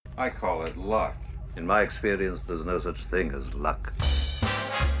I call it luck. In my experience, there's no such thing as luck.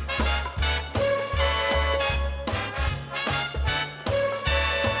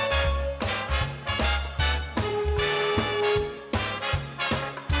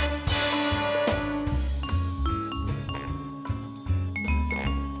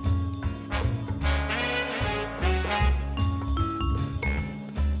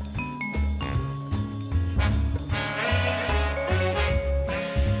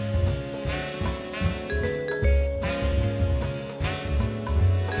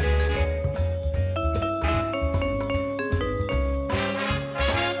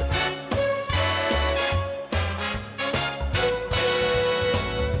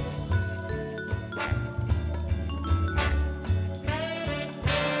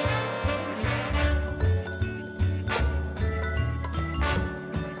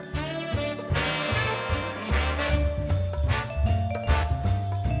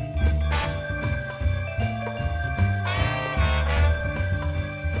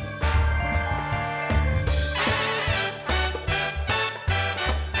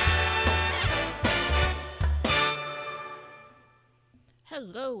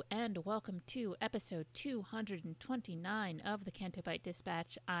 Hello and welcome to episode 229 of the Cantobite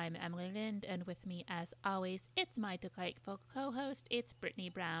Dispatch. I'm Emily Lind, and with me, as always, it's my delightful co-host. It's Brittany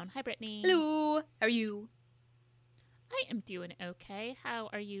Brown. Hi, Brittany. Hello. How are you? I am doing okay. How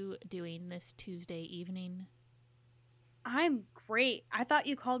are you doing this Tuesday evening? I'm great. I thought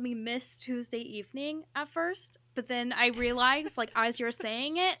you called me Miss Tuesday Evening at first, but then I realized, like, as you're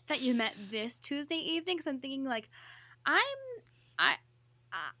saying it, that you meant this Tuesday evening. Because I'm thinking, like,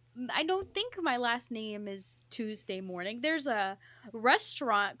 I don't think my last name is Tuesday Morning. There's a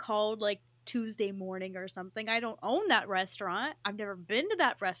restaurant called, like, Tuesday Morning or something. I don't own that restaurant. I've never been to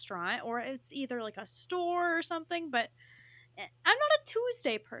that restaurant, or it's either, like, a store or something, but I'm not a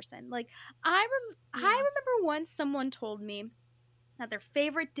Tuesday person. Like, I remember once someone told me that their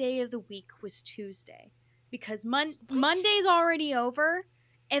favorite day of the week was Tuesday because Monday's already over,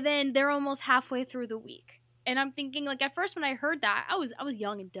 and then they're almost halfway through the week. And I'm thinking, like, at first when I heard that, I was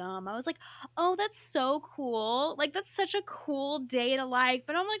young and dumb. I was like, oh, that's so cool. Like, that's such a cool day to like.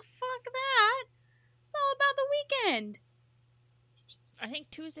 But I'm like, fuck that. It's all about the weekend. I think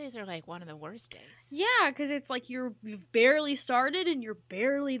Tuesdays are, like, one of the worst days. Yeah, because it's like you've barely started and you're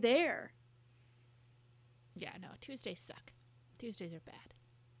barely there. Yeah, no, Tuesdays suck. Tuesdays are bad.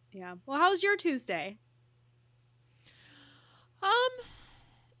 Yeah. Well, how's your Tuesday?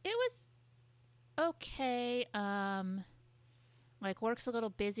 It was okay. Like, work's a little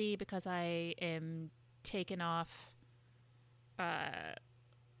busy because I am taking off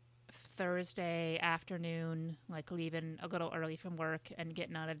Thursday afternoon, like leaving a little early from work and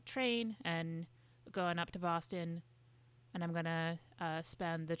getting on a train and going up to Boston. And I'm gonna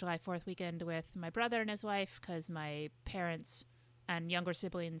spend the July 4th weekend with my brother and his wife because my parents and younger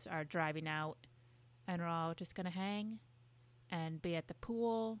siblings are driving out, and we're all just gonna hang and be at the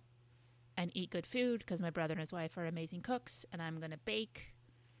pool and eat good food because my brother and his wife are amazing cooks, and I'm going to bake,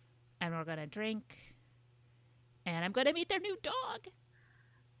 and we're going to drink, and I'm going to meet their new dog.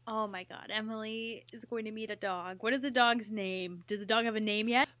 Oh my god, Emily is going to meet a dog. What is the dog's name? Does the dog have a name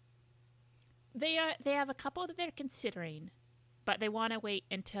yet? They have a couple that they're considering, but they want to wait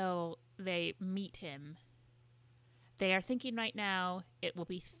until they meet him. They are thinking right now it will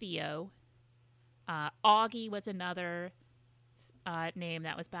be Theo. Augie was another name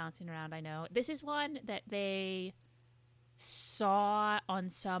that was bouncing around. I know this is one that they saw on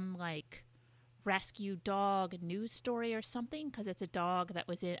some, like, rescue dog news story or something, because it's a dog that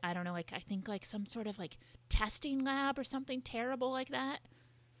was in, I don't know, like, I think, like, some sort of, like, testing lab or something terrible like that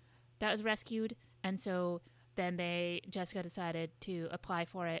was rescued. And so then Jessica decided to apply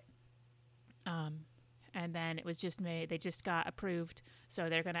for it, and then it was just made, they just got approved, so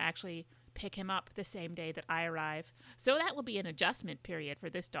they're going to actually pick him up the same day that I arrive. So that will be an adjustment period for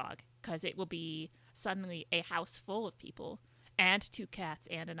this dog, because it will be suddenly a house full of people and 2 cats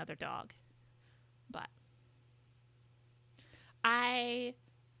and another dog. But I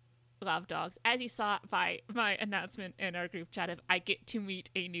love dogs. As you saw by my announcement in our group chat of I get to meet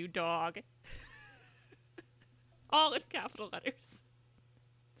a new dog. All in capital letters.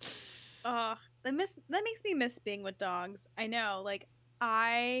 Ugh, that makes me miss being with dogs. I know, like,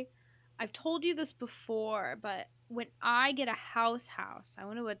 I've told you this before, but when I get a house, I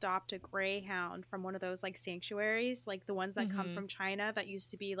want to adopt a greyhound from one of those, like, sanctuaries, like the ones that come from China that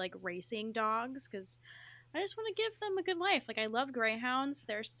used to be, like, racing dogs, because I just want to give them a good life. Like, I love greyhounds.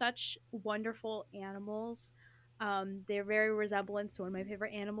 They're such wonderful animals. They're very resemblant to one of my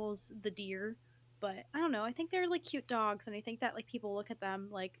favorite animals, the deer. But I don't know. I think they're like cute dogs, and I think that like people look at them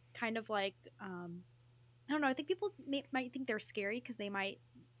like kind of like I don't know. I think people might think they're scary because they might,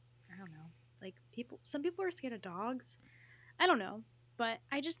 I don't know, like people. Some people are scared of dogs. I don't know, but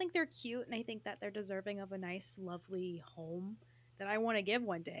I just think they're cute, and I think that they're deserving of a nice, lovely home that I want to give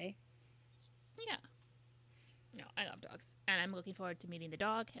one day. Yeah. No, I love dogs, and I'm looking forward to meeting the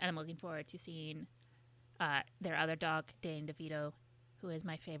dog, and I'm looking forward to seeing their other dog, Danny DeVito, who is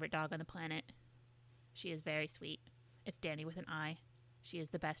my favorite dog on the planet. She is very sweet. It's Danny with an I. She is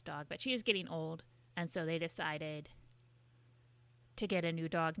the best dog, but she is getting old, and so they decided to get a new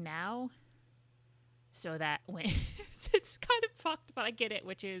dog now, so that when it's kind of fucked, but I get it,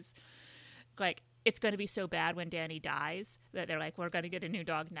 which is like it's going to be so bad when Danny dies that they're like, we're going to get a new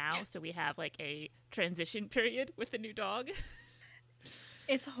dog now, so we have like a transition period with the new dog.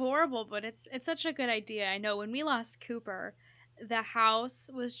 It's horrible, but it's such a good idea. I know when we lost Cooper, the house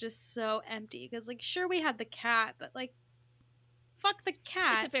was just so empty because like sure we had the cat, but like fuck the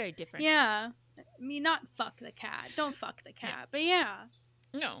cat. It's a very different. Yeah. I mean, not fuck the cat. Don't fuck the cat. Yeah. But yeah.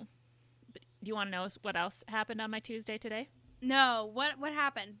 No. But do you want to know what else happened on my Tuesday today? No. What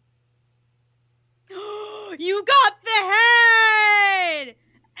happened? You got the head!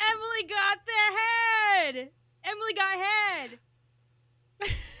 Emily got the head! Emily got head!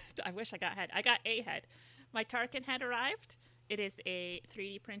 I wish I got head. I got a head. My Tarkin head arrived. It is a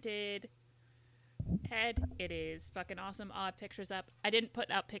 3D printed head. It is fucking awesome. I'll have pictures up. I didn't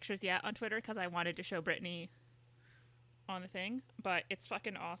put out pictures yet on Twitter because I wanted to show Brittany on the thing, but it's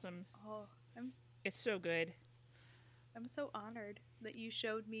fucking awesome. Oh, it's so good. I'm so honored that you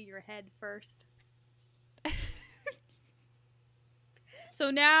showed me your head first. So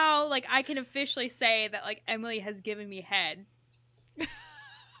now, like, I can officially say that, like, Emily has given me head.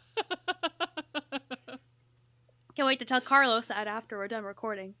 Can't wait to tell Carlos that after we're done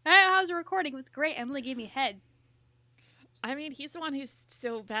recording. Hey, how's the recording? It was great. Emily gave me head. I mean, he's the one who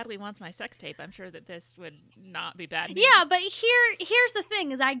so badly wants my sex tape. I'm sure that this would not be bad news. Yeah, but here's the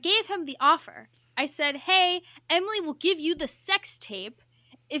thing, is I gave him the offer. I said, hey, Emily will give you the sex tape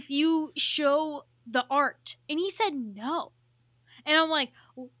if you show the art. And he said no. And I'm like,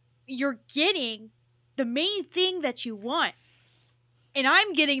 you're getting the main thing that you want. And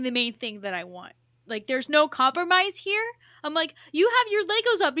I'm getting the main thing that I want. Like, there's no compromise here. I'm like, you have your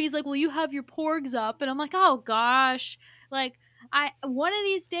Legos up. And he's like, well, you have your Porgs up. And I'm like, oh, gosh. Like, one of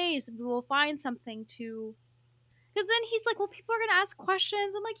these days, we'll find something to... Because then he's like, well, people are going to ask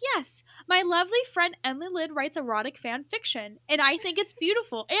questions. I'm like, yes, my lovely friend Emily Lid writes erotic fan fiction. And I think it's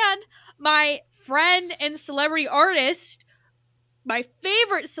beautiful. And my friend and celebrity artist... My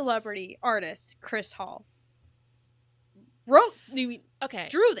favorite celebrity artist, Chris Hall, drew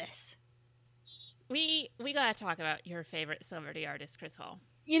this. We gotta talk about your favorite celebrity artist, Chris Hall.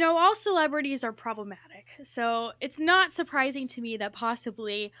 You know, all celebrities are problematic, so it's not surprising to me that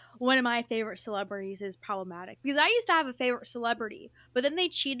possibly one of my favorite celebrities is problematic. Because I used to have a favorite celebrity, but then they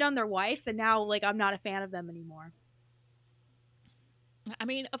cheated on their wife, and now, like, I'm not a fan of them anymore. I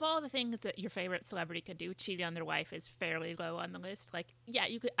mean, of all the things that your favorite celebrity could do, cheating on their wife is fairly low on the list. Like, yeah,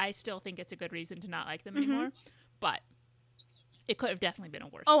 you could. I still think it's a good reason to not like them anymore, but it could have definitely been a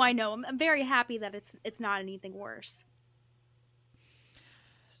worse. Oh, I know. I'm very happy that it's not anything worse.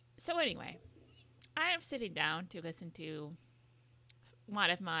 So anyway, I am sitting down to listen to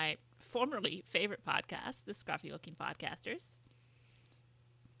one of my formerly favorite podcasts, the Scruffy Looking Podcasters.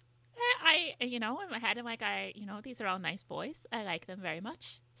 In my head, I'm like, these are all nice boys. I like them very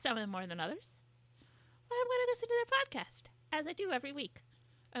much. Some of them more than others. But I'm going to listen to their podcast, as I do every week.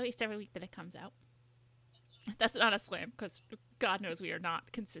 At least every week that it comes out. That's not a slam, because God knows we are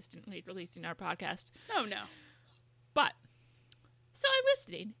not consistently releasing our podcast. Oh, no. But, so I'm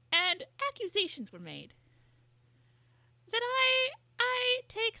listening, and accusations were made that I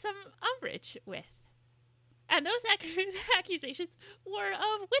take some umbrage with. And those accusations were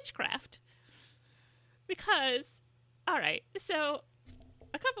of witchcraft. Because, alright, so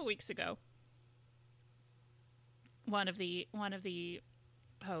a couple weeks ago, one of the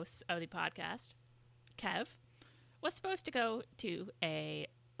hosts of the podcast, Kev, was supposed to go to a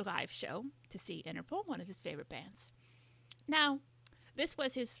live show to see Interpol, one of his favorite bands. Now, this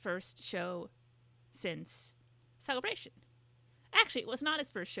was his first show since Celebration. Actually, it was not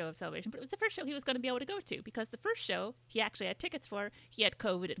his first show of Celebration, but it was the first show he was going to be able to go to, because the first show he actually had tickets for, he had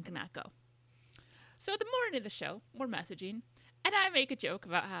COVID and could not go. So the morning of the show, we're messaging, and I make a joke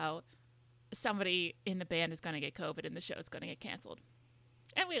about how somebody in the band is going to get COVID and the show is going to get canceled.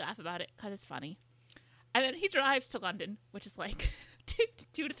 And we laugh about it because it's funny. And then he drives to London, which is like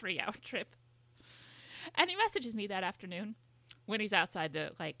 2 to 3 hour trip. And he messages me that afternoon when he's outside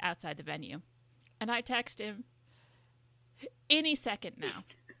the venue. And I text him, any second now. ...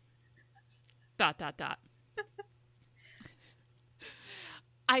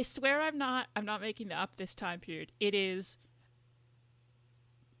 I swear I'm not making it up this time period. It is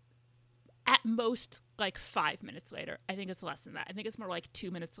at most like 5 minutes later. I think it's less than that. I think it's more like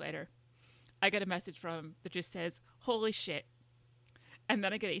 2 minutes later. I get a message from him that just says, holy shit. And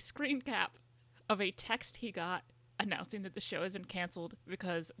then I get a screen cap of a text he got announcing that the show has been canceled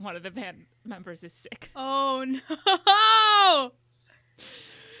because one of the band members is sick. Oh, no!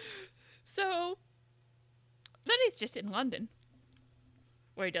 So then he's just in London,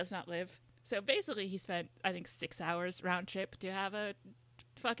 where he does not live. So basically he spent, I think, 6 hours round trip to have a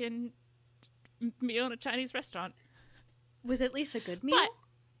fucking meal in a Chinese restaurant. Was it at least a good meal? But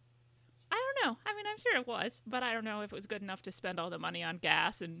I don't know. I mean, I'm sure it was, but I don't know if it was good enough to spend all the money on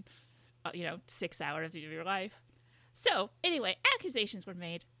gas and, 6 hours of your life. So, anyway, accusations were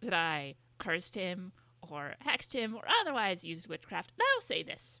made that I cursed him or hexed him or otherwise used witchcraft. And I'll say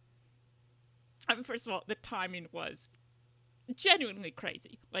this. I mean, first of all, the timing was genuinely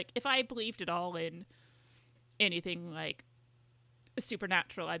crazy. Like, if I believed at all in anything, like,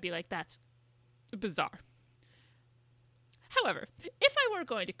 supernatural, I'd be like, that's bizarre. However, if I were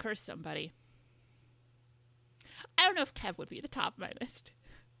going to curse somebody, I don't know if Kev would be at the top of my list.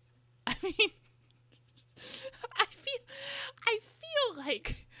 I mean, I feel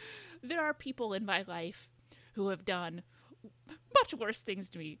like there are people in my life who have done much worse things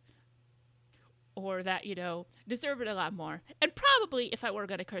to me, or that, deserve it a lot more. And probably if I were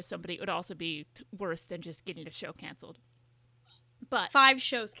going to curse somebody, it would also be worse than just getting a show canceled. But 5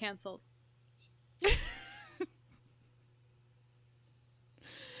 shows canceled.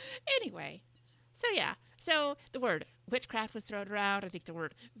 Anyway, so the word witchcraft was thrown around. I think the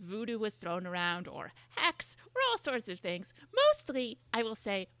word voodoo was thrown around, or hex, or all sorts of things. Mostly, I will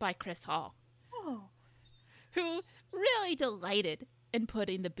say, by Chris Hall, who really delighted in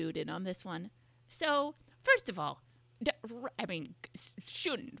putting the boot in on this one. So, first of all,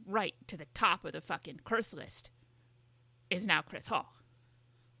 shooting right to the top of the fucking curse list is now Chris Hall.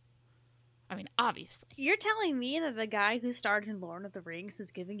 I mean, obviously. You're telling me that the guy who starred in Lord of the Rings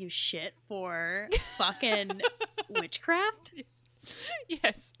is giving you shit for fucking witchcraft?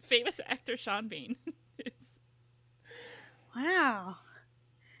 Yes, famous actor Sean Bean. Wow.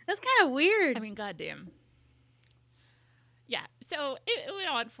 That's kind of weird. I mean, goddamn. Yeah, so it went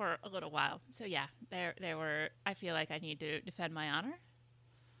on for a little while. So yeah, there were, I feel like I need to defend my honor.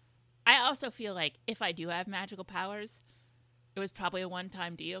 I also feel like if I do have magical powers, it was probably a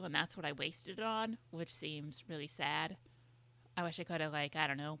one-time deal, and that's what I wasted it on, which seems really sad. I wish I could have,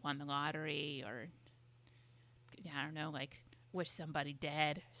 won the lottery, or, wish somebody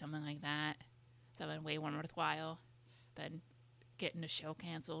dead, or something like that. Something way more worthwhile than getting a show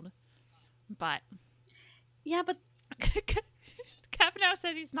canceled. But... yeah, but... Kev now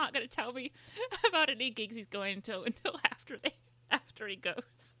says he's not going to tell me about any gigs he's going to until after he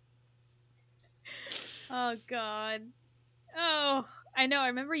goes. Oh, God. Oh, I know. I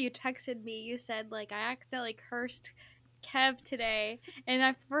remember you texted me. You said, I accidentally cursed Kev today.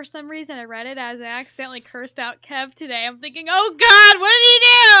 And for some reason, I read it as I accidentally cursed out Kev today. I'm thinking, oh, God, what did he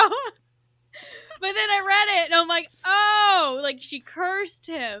do? But then I read it, and I'm like, oh, she cursed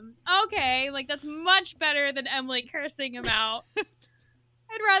him. Okay, that's much better than Emily cursing him out.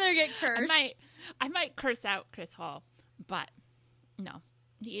 I'd rather get cursed. I might curse out Chris Hall, but no,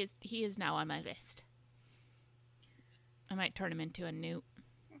 he is now on my list. I might turn him into a newt.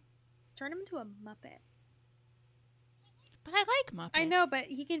 Turn him into a Muppet. But I like Muppets. I know, but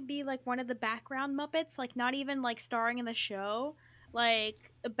he can be one of the background Muppets, not even starring in the show, a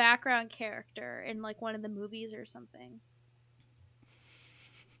background character in one of the movies or something.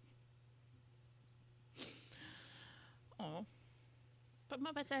 Oh, but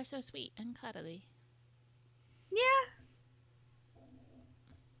Muppets are so sweet and cuddly. Yeah.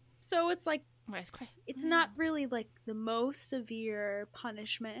 So it's it's not really the most severe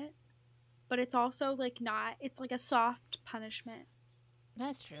punishment, but it's also not, it's a soft punishment.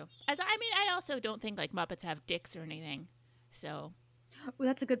 That's true. I also don't think Muppets have dicks or anything, so. Well,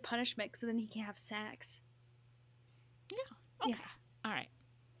 that's a good punishment, because then he can't have sex. Yeah. Okay. Yeah. All right.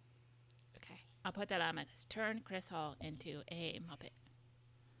 Okay. I'll put that on my list. Turn Chris Hall into a Muppet.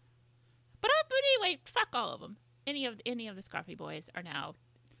 But anyway, fuck all of them. Any of the Scruffy Boys are now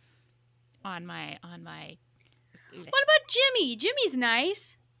on my list. What about Jimmy? Jimmy's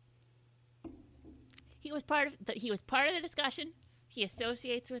nice. He was part of the discussion. He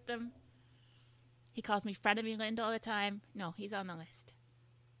associates with them. He calls me Frenemy Lind all the time. No, he's on the list.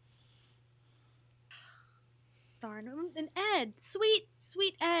 Darn. And Ed.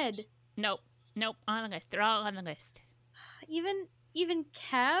 Sweet Ed. Nope. Nope, on the list. They're all on the list. Even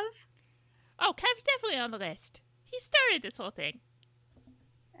Kev? Oh, Kev's definitely on the list. He started this whole thing.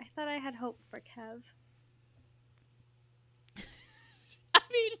 I thought I had hope for Kev. I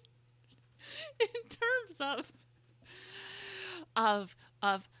mean, in terms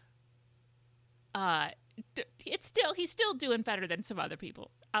he's still doing better than some other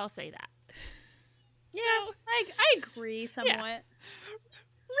people. I'll say that. Yeah, So, I agree somewhat. Yeah.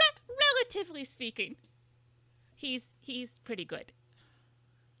 Relatively speaking, he's pretty good.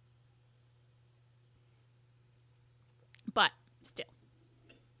 But still,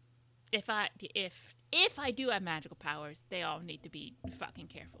 if I do have magical powers, they all need to be fucking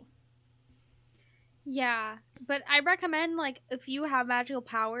careful. Yeah, but I recommend, like, if you have magical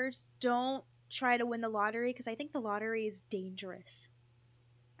powers, don't try to win the lottery, because I think the lottery is dangerous.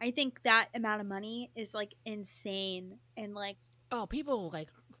 I think that amount of money is, like, insane, and, like, Oh, people like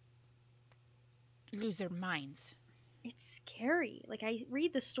lose their minds. it's scary. Like, I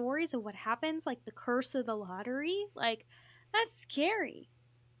read the stories of what happens, like the curse of the lottery. Like, that's scary.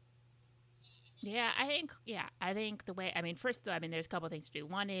 Yeah, I think the way, I mean, first, I mean, there's a couple of things to do.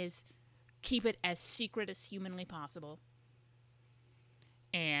 One is keep it as secret as humanly possible.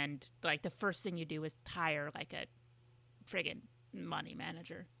 And, like, the first thing you do is hire, like, a friggin' money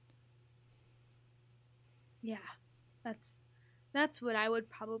manager. Yeah, that's what I would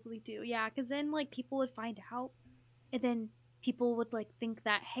probably do. Yeah, because then, like, people would find out, and then people would, like, think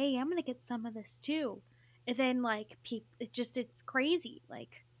that, hey, I'm gonna get some of this too, and then, like, it's crazy.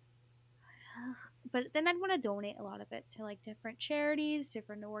 Like, ugh. But then I'd want to donate a lot of it to, like, different charities,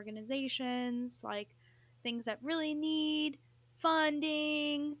 different organizations, like things that really need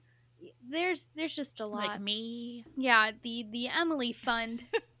funding. There's just a lot. Like me. Yeah, the Emily Fund,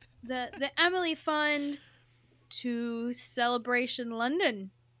 the Emily Fund to Celebration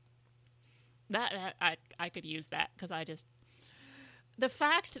London. That I could use that, because the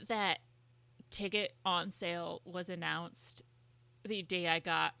fact that ticket on sale was announced the day I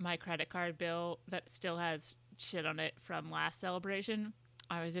got my credit card bill that still has shit on it from last Celebration,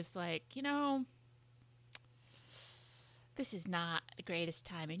 I was just like, this is not the greatest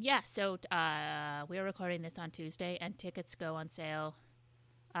timing. Yeah, so we're recording this on Tuesday, and tickets go on sale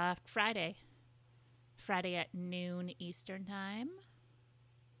Friday at noon Eastern time.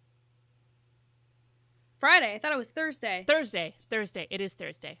 Friday. I thought it was Thursday. Thursday. It is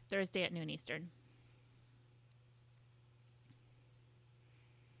Thursday. Thursday at noon Eastern.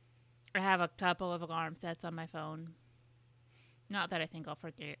 I have a couple of alarm sets on my phone. Not that I think I'll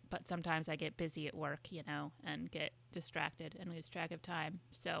forget, but sometimes I get busy at work, and get distracted and lose track of time.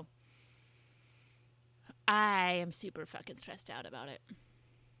 So I am super fucking stressed out about it.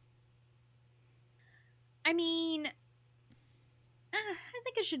 I mean, I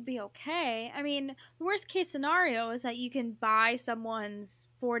think it should be okay. I mean, the worst case scenario is that you can buy someone's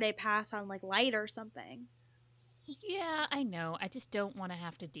 4-day pass on, like, Light or something. Yeah, I know. I just don't want to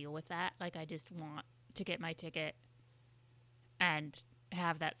have to deal with that. Like, I just want to get my ticket and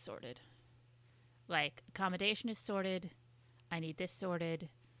have that sorted. Like, accommodation is sorted. I need this sorted.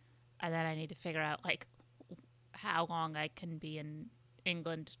 And then I need to figure out, like, how long I can be in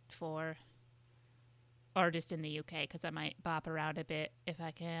England for. Or just in the UK, because I might bop around a bit if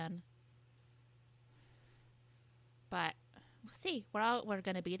I can. But we'll see. We're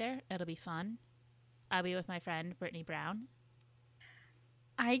going to be there. It'll be fun. I'll be with my friend, Brittany Brown.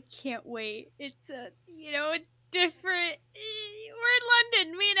 I can't wait. It's a different. We're in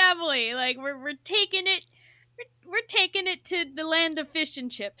London, me and Emily. Like, we're taking it. We're taking it to the land of fish and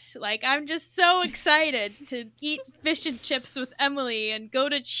chips. Like, I'm just so excited to eat fish and chips with Emily and go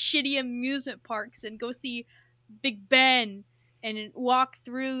to shitty amusement parks and go see Big Ben and walk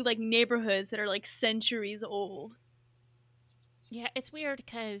through, like, neighborhoods that are, like, centuries old. Yeah, it's weird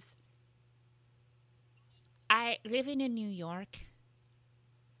because living in New York,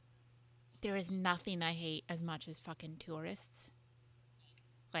 there is nothing I hate as much as fucking tourists.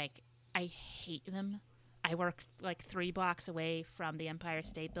 Like, I hate them. I work, like, 3 blocks away from the Empire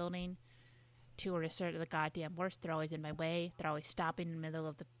State Building. Tourists are the goddamn worst. They're always in my way. They're always stopping in the middle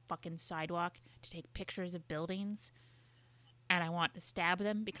of the fucking sidewalk to take pictures of buildings. And I want to stab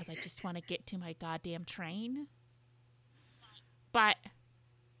them because I just want to get to my goddamn train. But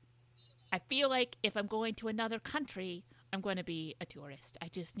I feel like if I'm going to another country, I'm going to be a tourist. I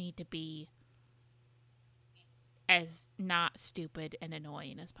just need to be as not stupid and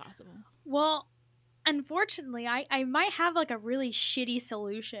annoying as possible. Well, unfortunately, I might have, like, a really shitty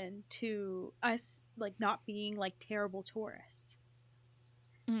solution to us, like, not being, like, terrible tourists.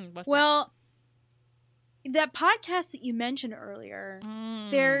 What's that podcast that you mentioned earlier,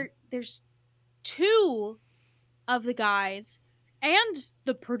 that? there's two of the guys and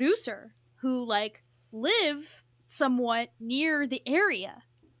the producer who like live somewhat near the area,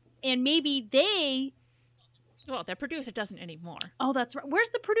 and maybe they. Well, their producer doesn't anymore. Oh, that's right. Where's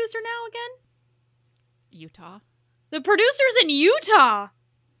the producer now again? Utah. The producer's in Utah.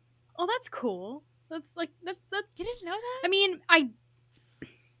 Oh, that's cool. That's like that. You didn't know that? I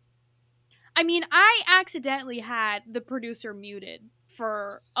mean, I accidentally had the producer muted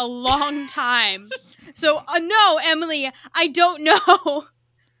for a long time. So, no, Emily, I don't know.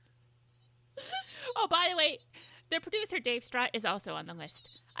 Oh, by the way, their producer Dave Strott is also on the list.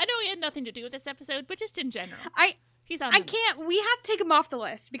 I know he had nothing to do with this episode, but just in general, he's on. I can't. We have to take him off the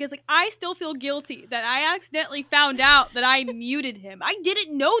list because, like, I still feel guilty that I accidentally found out that I muted him. I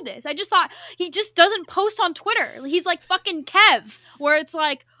didn't know this. I just thought he just doesn't post on Twitter. He's like fucking Kev, where it's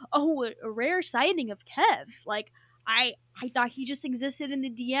like, oh, a rare sighting of Kev. Like, I thought he just existed in the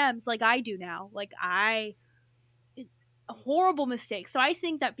DMs like I do now. Like, a horrible mistake. So I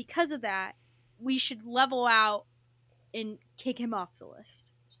think that because of that, we should level out and kick him off the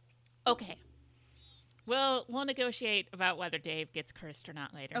list. Okay. We'll negotiate about whether Dave gets cursed or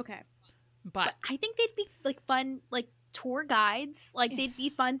not later. Okay. But I think they'd be like fun, like tour guides. Like they'd be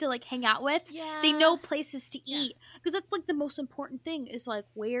fun to like hang out with. yeah, They know places to eat because that's like the most important thing is like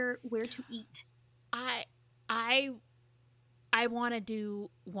where to eat. I want to do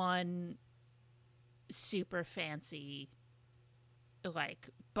one super fancy, like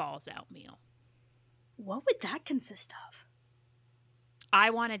balls out meal. What would that consist of?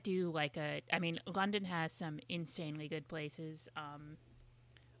 I want to do like London has some insanely good places.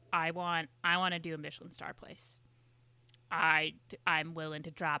 I want to do a Michelin star place. I'm willing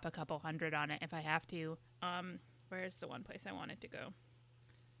to drop a couple hundred on it if I have to. Where's the one place I wanted to go?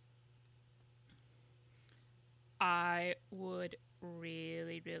 I would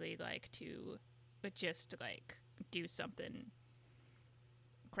really, really like to just like do something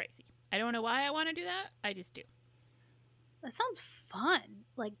crazy. I don't know why I want to do that. I just do. That sounds fun.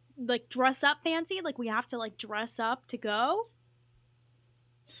 Like dress up fancy. Like we have to like dress up to go.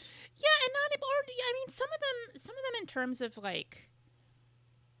 Yeah, and not already. I mean, some of them in terms of like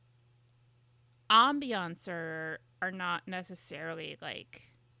ambiance are not necessarily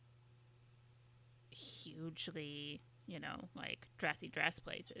like hugely, like dressy dress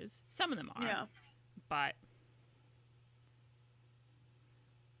places. Some of them are. Yeah. But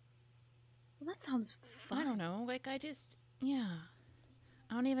well, that sounds fun. I don't know. Like I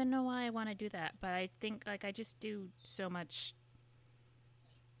don't even know why I want to do that, but I think like I just do so much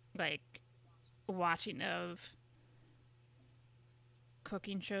like watching of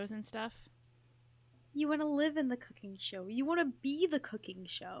cooking shows and stuff. You want to live in the cooking show. You want to be the cooking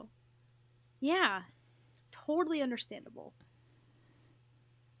show. Yeah. Totally understandable.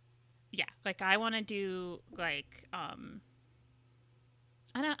 Yeah, like I want to do like I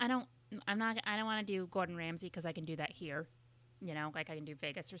don't want to do Gordon Ramsay because I can do that here. Like I can do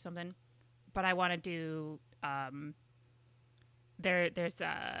Vegas or something. But I want to do there's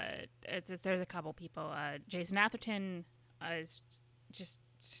a couple people. Jason Atherton is just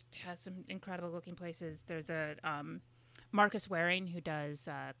has some incredible looking places. There's a Marcus Waring who does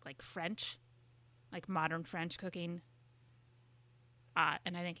like French, like modern French cooking.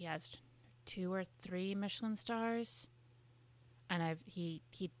 And I think he has 2 or 3 Michelin stars. And he's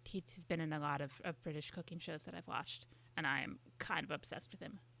been in a lot of British cooking shows that I've watched, and I'm kind of obsessed with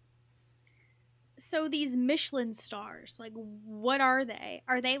him. So these Michelin stars, like, what are they?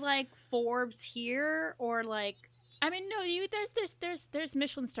 Are they like Forbes here, or like? I mean, no, there's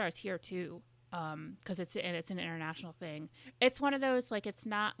Michelin stars here too, because it's an international thing. It's one of those like it's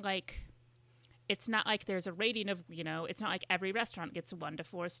not like there's a rating of it's not like every restaurant gets 1 to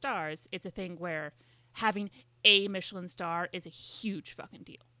 4 stars. It's a thing where having a Michelin star is a huge fucking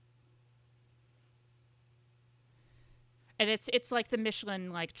deal. And it's like the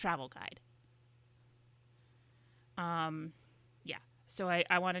Michelin like travel guide. Yeah. So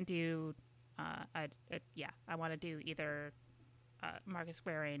I want to do I want to do either Marcus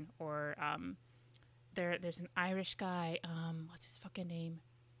Waring or there's an Irish guy, what's his fucking name?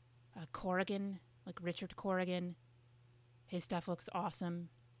 Corrigan, like Richard Corrigan. His stuff looks awesome.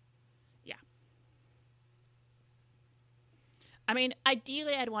 Yeah. I mean,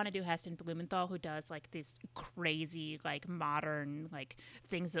 ideally, I'd want to do Heston Blumenthal, who does like these crazy, like modern, like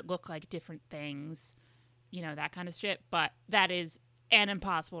things that look like different things, that kind of shit. But that is an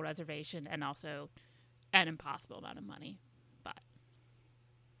impossible reservation and also an impossible amount of money. But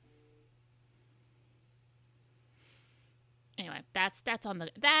anyway, that's on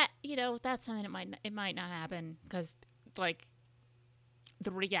that's something that might not happen because like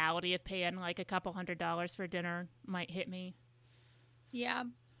the reality of paying like a couple $100 for dinner might hit me, Yeah.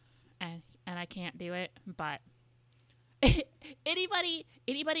 and I can't do it. But anybody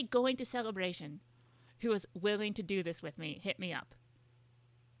going to Celebration who is willing to do this with me, hit me up,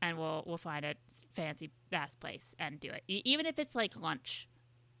 and we'll find a fancy ass place and do it. Even if it's like lunch,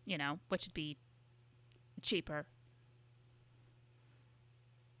 you know, which would be cheaper.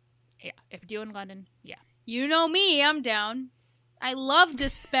 Yeah, if you're doing London, yeah. You know me, I'm down. I love to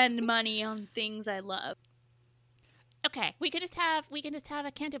spend money on things I love. Okay, we can just have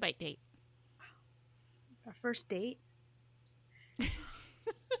a Canto Bite date. Our first date?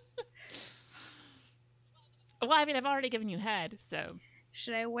 Well, I mean, I've already given you head, so.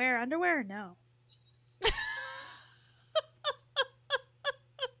 Should I wear underwear or no?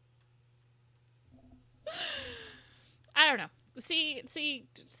 I don't know. See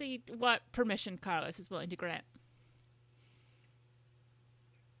what permission Carlos is willing to grant.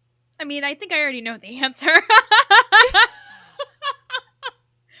 I mean, I think I already know the answer.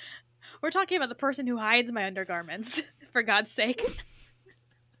 We're talking about the person who hides my undergarments, for God's sake.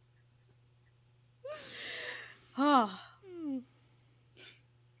 Oh.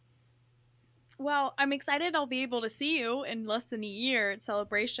 Well, I'm excited I'll be able to see you in less than a year at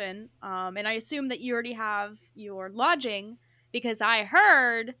Celebration. And I assume that you already have your lodging, because I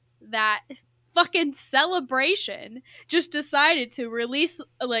heard that fucking Celebration just decided to release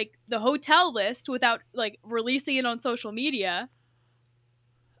like the hotel list without like releasing it on social media.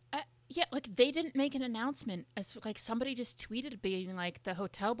 Yeah, like they didn't make an announcement. As like somebody just tweeted being like the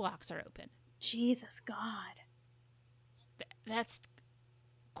hotel blocks are open. Jesus God. That's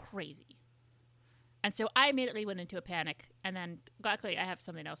crazy. And so I immediately went into a panic, and then luckily I have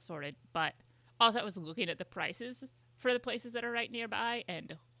something else sorted, but also I was looking at the prices for the places that are right nearby,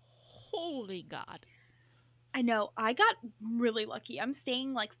 and holy God. I know. I got really lucky. I'm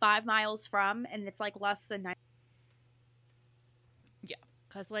staying like 5 miles from, and it's like less than 9. Yeah,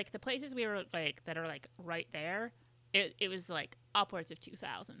 because like the places we were like that are like right there, it was like upwards of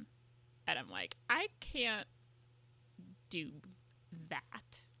 2,000, and I'm like, I can't do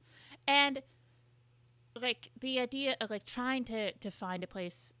that. And like the idea of like trying to find a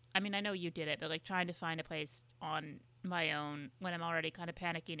place, I mean, I know you did it, but like trying to find a place on my own when I'm already kind of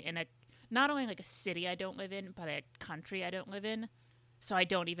panicking in a, not only like a city I don't live in, but a country I don't live in. So I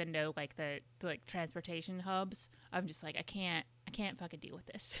don't even know like the like transportation hubs. I'm just like, I can't fucking deal with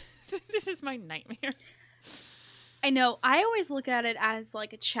this. This is my nightmare. I know. I always look at it as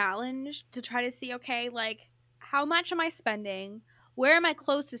like a challenge to try to see, okay, like how much am I spending? Where am I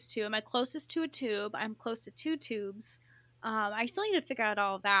closest to? Am I closest to a tube? I'm close to 2 tubes. I still need to figure out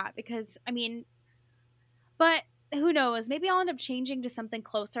all of that because, I mean, but who knows? Maybe I'll end up changing to something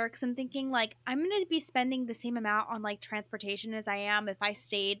closer because I'm thinking, like, I'm going to be spending the same amount on, like, transportation as I am if I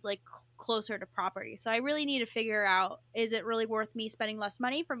stayed, like, closer to property. So I really need to figure out, is it really worth me spending less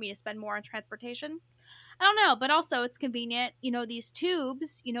money for me to spend more on transportation? I don't know, but also it's convenient. You know, these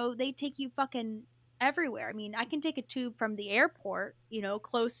tubes, you know, they take you fucking everywhere. I mean, I can take a tube from the airport, you know,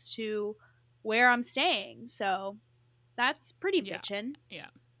 close to where I'm staying. So that's pretty bitchin'. Yeah.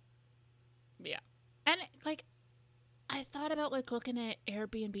 And like, I thought about like looking at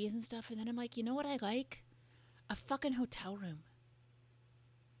Airbnbs and stuff, and then I'm like, you know what I like? A fucking hotel room.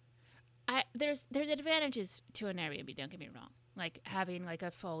 There's advantages to an Airbnb, don't get me wrong. Like having like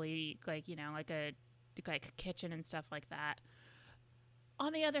a fully like, you know, like a kitchen and stuff like that.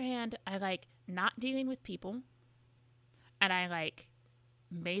 On the other hand, I like not dealing with people, and I like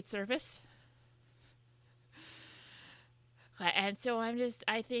maid service. And so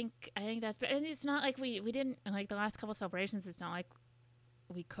I think that's, and it's not like we didn't, like the last couple celebrations, it's not like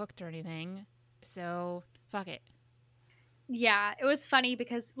we cooked or anything. So fuck it. Yeah, it was funny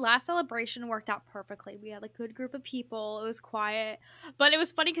because last celebration worked out perfectly. We had a good group of people. It was quiet. But it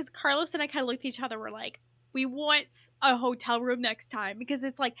was funny because Carlos and I kind of looked at each other. We're like, we want a hotel room next time, because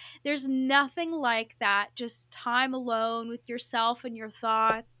it's like there's nothing like that. Just time alone with yourself and your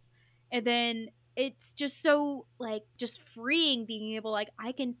thoughts. And then it's just so like just freeing being able, like,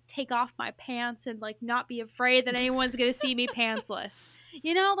 I can take off my pants and like not be afraid that anyone's going to see me pantsless.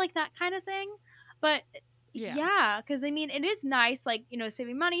 You know, like that kind of thing. But yeah, because I mean, it is nice, like, you know,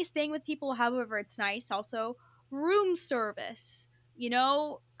 saving money, staying with people. However, it's nice also room service, you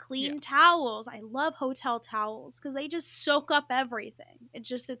know, clean towels. I love hotel towels because they just soak up everything.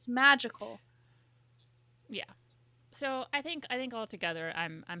 It's magical. Yeah. So I think altogether,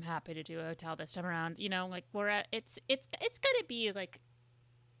 I'm happy to do a hotel this time around. You know, like it's gonna be like,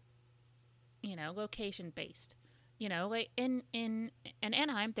 you know, location based. You know, like in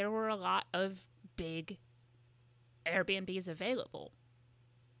Anaheim, there were a lot of big Airbnbs available,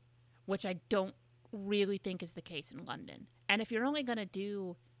 which I don't really think is the case in London. And if you're only going to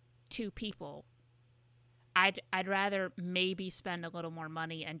do 2 people, I'd rather maybe spend a little more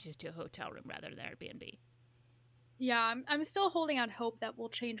money and just do a hotel room rather than Airbnb. Yeah, I'm still holding out hope that we'll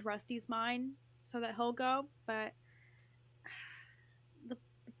change Rusty's mind so that he'll go, but the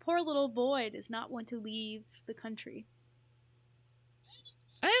poor little boy does not want to leave the country.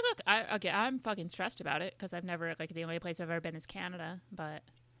 I mean, look, I'm fucking stressed about it because I've never, like, the only place I've ever been is Canada, but...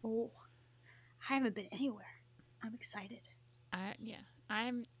 Oh, I haven't been anywhere. I'm excited.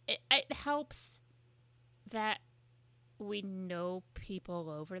 It helps that we know people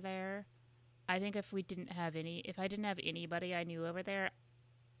over there. I think if I didn't have anybody I knew over there,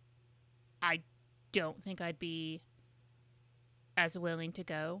 I don't think I'd be as willing to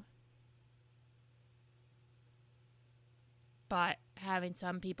go. But having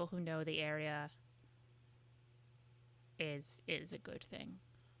some people who know the area is a good thing.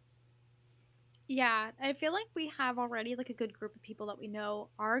 Yeah, I feel like we have already like a good group of people that we know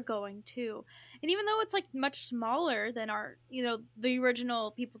are going too. And even though it's like much smaller than our, the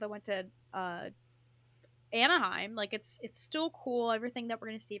original people that went to Anaheim, like it's still cool, everything that we're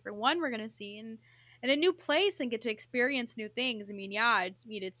going to see. For one, we're going to see in a new place and get to experience new things. I mean, yeah,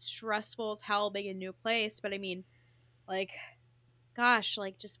 it's stressful as hell being a new place, but I mean, like, gosh,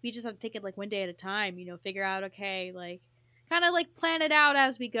 like we just have to take it like one day at a time, figure out, okay, like kind of like plan it out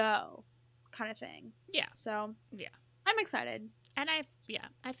as we go kind of thing. Yeah. So, yeah. I'm excited. And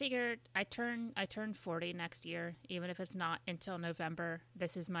I figured I turn 40 next year, even if it's not until November.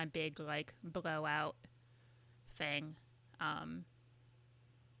 This is my big like blowout thing.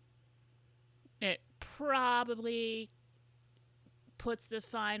 It probably puts the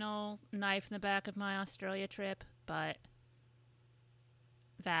final knife in the back of my Australia trip, but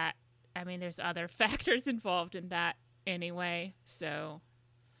there's other factors involved in that anyway, so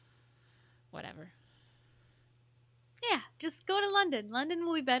whatever. Yeah, just go to London. London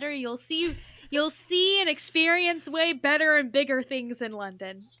will be better. You'll see and experience way better and bigger things in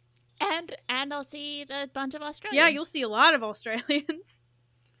London. And I'll see a bunch of Australians. Yeah, you'll see a lot of Australians.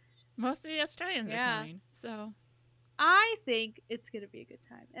 Most of the Australians are coming, so I think it's going to be a good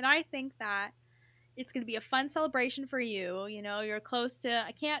time. And I think that it's going to be a fun celebration for you. You're close to,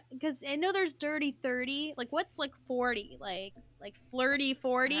 because I know there's dirty 30. Like, what's like 40? Like flirty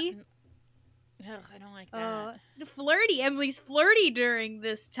 40? I don't like that. Flirty. Emily's flirty during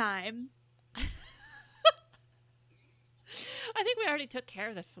this time. I think we already took care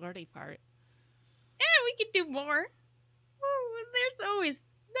of the flirty part. Yeah, we could do more.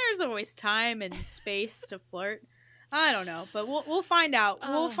 There's always time and space to flirt. I don't know, but we'll find out.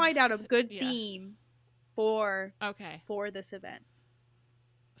 We'll find out a good theme for this event.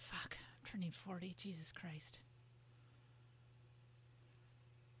 Fuck, I'm turning 40. Jesus Christ.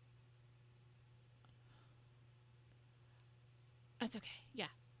 That's okay. Yeah.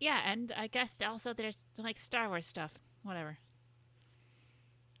 Yeah, and I guess also there's like Star Wars stuff. Whatever.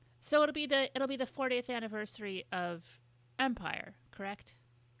 So it'll be the 40th anniversary of Empire, correct?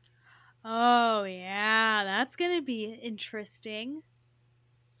 Oh yeah, that's gonna be interesting.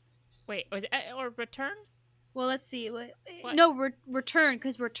 Wait, was it or Return? Well, let's see. No, Return,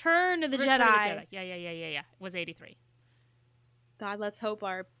 because Return of the Jedi. Yeah. It was 83. God, let's hope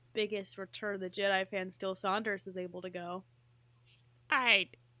our biggest Return of the Jedi fan, Still Saunders, is able to go. I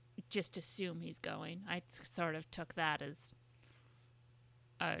just assume he's going. I sort of took that as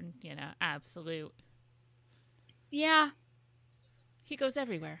absolute. Yeah. He goes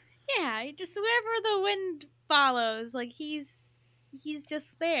everywhere. Yeah, just wherever the wind follows, like he's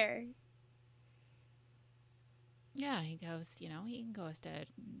just there. Yeah, he goes, he goes to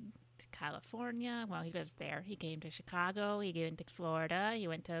California. Well, he lives there. He came to Chicago. He went to Florida. He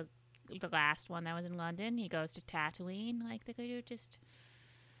went to the last one that was in London. He goes to Tatooine. Like, the dude just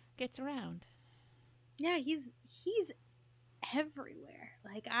gets around. Yeah, he's everywhere.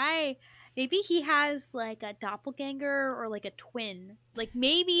 Like, maybe he has like a doppelganger or like a twin. Like,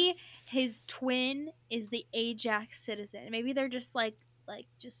 maybe his twin is the Ajax citizen. Maybe they're just like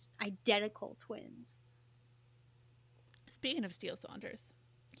just identical twins. Speaking of Steel Saunders,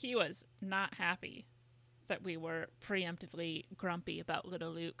 he was not happy that we were preemptively grumpy about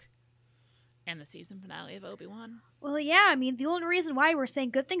little Luke and the season finale of Obi-Wan. Well, yeah, I mean, the only reason why we're saying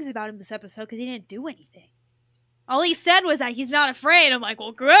good things about him this episode because he didn't do anything. All he said was that he's not afraid. I'm like,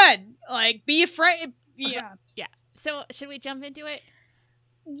 well, good. Like, be afraid. Yeah. Yeah. So, should we jump into it?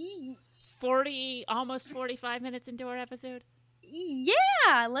 almost 45 minutes into our episode?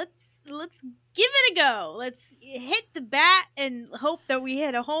 Yeah, let's give it a go. Let's hit the bat and hope that we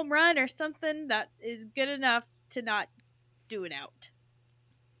hit a home run or something that is good enough to not do it out.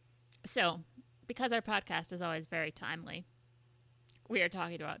 So, because our podcast is always very timely, we are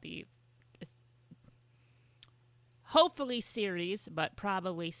talking about the hopefully series, but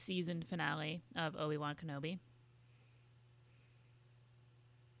probably season finale of Obi-Wan Kenobi.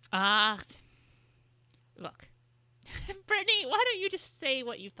 Look, Brittany, why don't you just say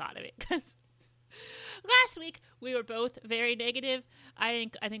what you thought of it? Because last week we were both very negative. I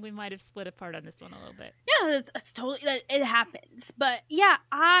think we might have split apart on this one a little bit. Yeah, that's totally, it happens. But yeah,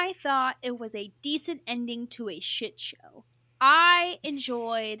 I thought it was a decent ending to a shit show. I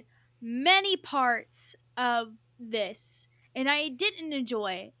enjoyed many parts of this, and I didn't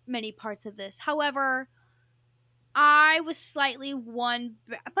enjoy many parts of this. However, I was slightly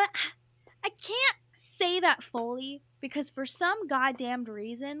but I can't say that fully because for some goddamn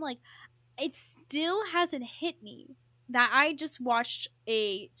reason, like, it still hasn't hit me that I just watched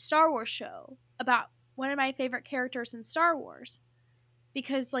a Star Wars show about one of my favorite characters in Star Wars,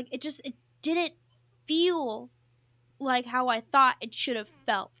 because like it didn't feel like how I thought it should have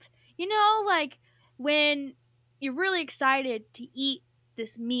felt. You know, like when you're really excited to eat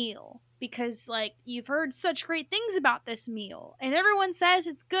this meal because like you've heard such great things about this meal and everyone says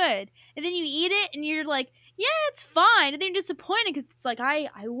it's good, and then you eat it and you're like, yeah, it's fine, and then you're disappointed because it's like I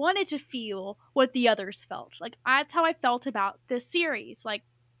wanted to feel what the others felt. Like that's how I felt about this series. Like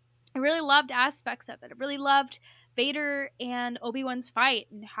I really loved aspects of it. I really loved Vader and Obi-Wan's fight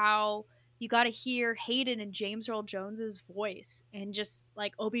and how you got to hear Hayden and James Earl Jones's voice and just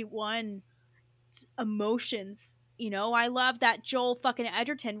like Obi-Wan's emotions. You know, I love that Joel fucking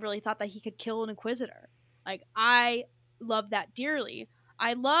Edgerton really thought that he could kill an Inquisitor. Like, I love that dearly.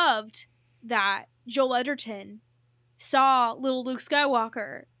 I loved that Joel Edgerton saw little Luke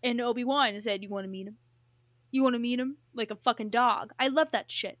Skywalker and Obi-Wan and said, "You want to meet him? You want to meet him?" Like a fucking dog. I love that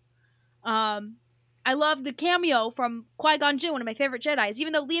shit. I love the cameo from Qui-Gon Jinn, one of my favorite Jedis.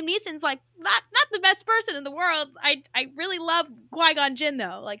 Even though Liam Neeson's like not the best person in the world, I really love Qui-Gon Jinn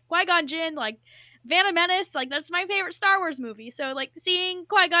though. Like Qui-Gon Jinn, like Phantom Menace, like that's my favorite Star Wars movie. So like seeing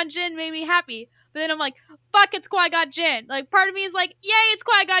Qui-Gon Jinn made me happy. But then I'm like, fuck, it's Qui-Gon Jinn. Like part of me is like, yay, it's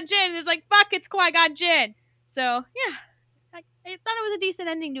Qui-Gon Jinn. And it's like, fuck, it's Qui-Gon Jinn. So yeah, I thought it was a decent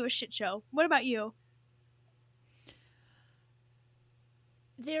ending to a shit show. What about you?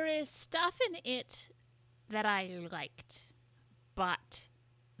 There is stuff in it that I liked, but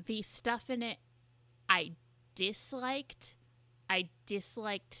the stuff in it I disliked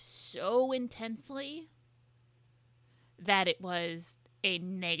so intensely that it was a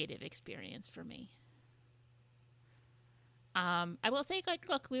negative experience for me. I will say, like,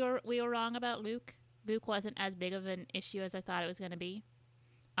 look, we were wrong about Luke. Luke wasn't as big of an issue as I thought it was going to be.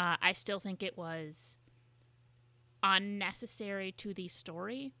 I still think it was unnecessary to the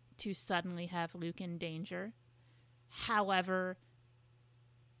story to suddenly have Luke in danger. However,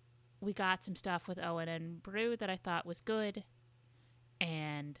 we got some stuff with Owen and Beru that I thought was good,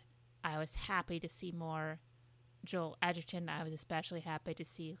 and I was happy to see more Joel Edgerton. I was especially happy to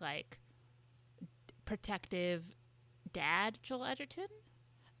see like protective dad Joel Edgerton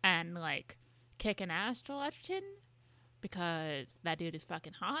and like kicking ass Joel Edgerton, because that dude is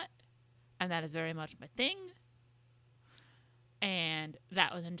fucking hot and that is very much my thing. And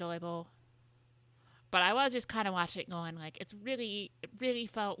that was enjoyable. But I was just kind of watching it going like, it really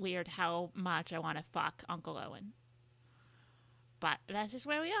felt weird how much I want to fuck Uncle Owen. But that's just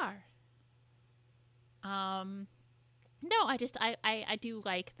where we are. No, I do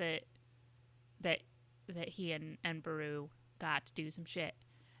like that he and Beru got to do some shit.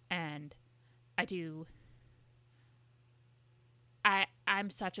 And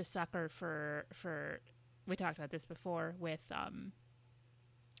I'm such a sucker for we talked about this before with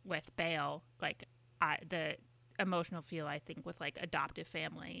Bail, like the emotional feel I think with like adoptive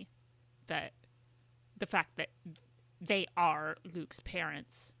family, that the fact that they are Luke's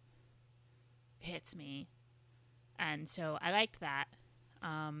parents hits me, and so I liked that.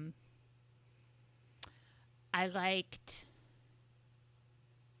 I liked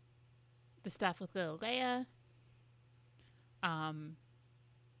the stuff with little Leia.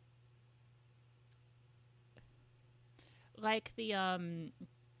 Like the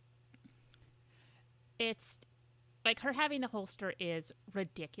it's like her having the holster is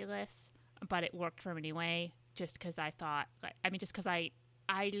ridiculous, but it worked for me anyway. Just because I thought, just because I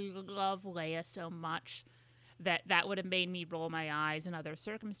love Leia so much that would have made me roll my eyes in other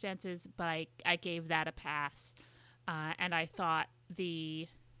circumstances, but I gave that a pass, and I thought the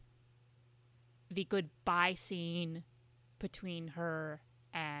goodbye scene between her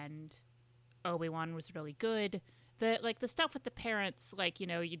and Obi-Wan was really good. The stuff with the parents, like, you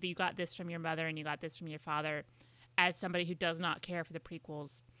know, you got this from your mother and you got this from your father. As somebody who does not care for the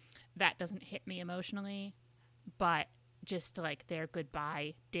prequels, that doesn't hit me emotionally, but just like their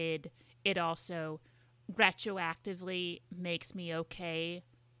goodbye did. It also retroactively makes me okay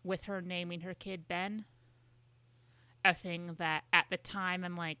with her naming her kid Ben. A thing that at the time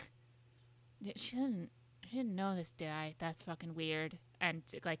I'm like, she didn't know this guy. That's fucking weird. And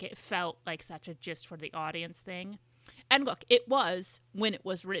like it felt like such a just for the audience thing. And look, it was, when it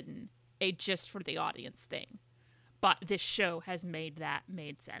was written, a just for the audience thing. But this show has made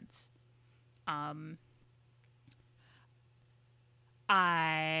sense.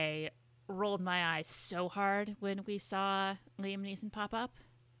 I rolled my eyes so hard when we saw Liam Neeson pop up.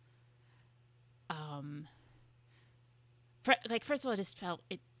 First of all, I just felt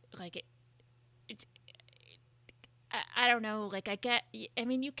it, like it I don't know, like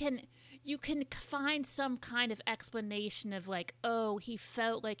you can find some kind of explanation of like, oh, he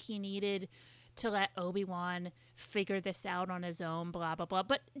felt like he needed to let Obi-Wan figure this out on his own, blah, blah, blah.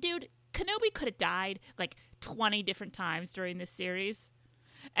 But, dude, Kenobi could have died like 20 different times during this series.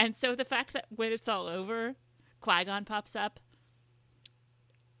 And so the fact that when it's all over, Qui-Gon pops up,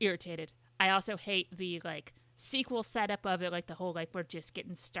 irritated. I also hate the, like, sequel setup of it, like the whole, like, we're just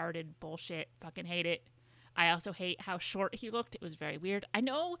getting started bullshit. Fucking hate it. I also hate how short he looked. It was very weird. I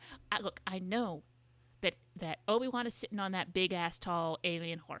know that Obi-Wan is sitting on that big-ass, tall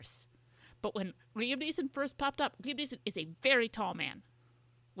alien horse. But when Liam Neeson first popped up, Liam Neeson is a very tall man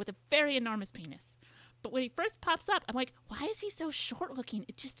with a very enormous penis. But when he first pops up, I'm like, why is he so short looking?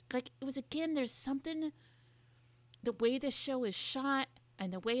 It just, like, it was, again, there's something, the way this show is shot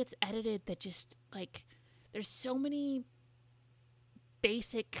and the way it's edited that just, like, there's so many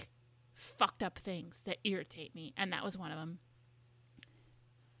basic fucked up things that irritate me. And that was one of them.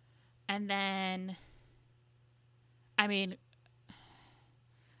 And then, I mean,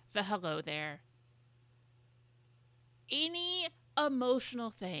 the hello there. Any emotional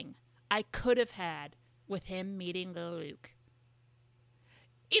thing I could have had with him meeting little Luke,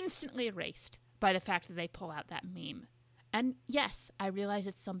 instantly erased by the fact that they pull out that meme. And yes, I realize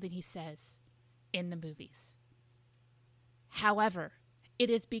it's something he says in the movies. However, it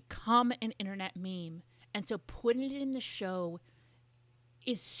has become an internet meme, and so putting it in the show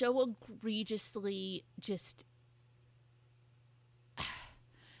is so egregiously just...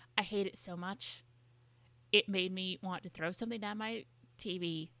 I hate it so much. It made me want to throw something down my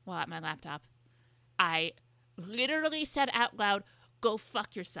TV while at my laptop. I literally said out loud, "Go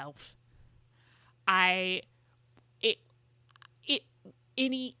fuck yourself." Any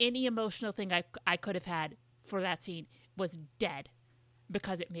emotional thing I could have had for that scene was dead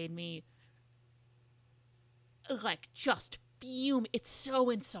because it made me like just fume. It's so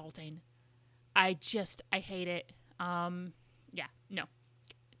insulting. I hate it. Yeah, no.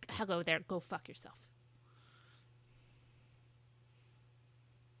 Hello there, go fuck yourself.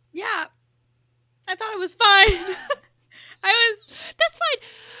 Yeah. I thought it was fine. That's fine.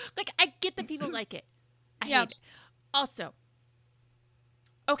 Like, I get that people like it. I hate it. Also,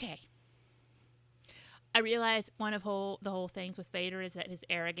 okay. I realize one of the whole things with Vader is that his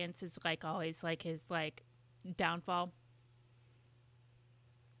arrogance is like always like his like downfall.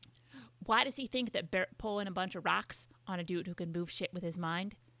 Why does he think that pulling a bunch of rocks on a dude who can move shit with his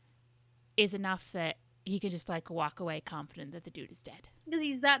mind is enough that he can just like walk away confident that the dude is dead? Because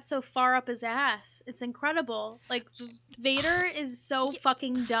he's that so far up his ass. It's incredible. Like, Vader is so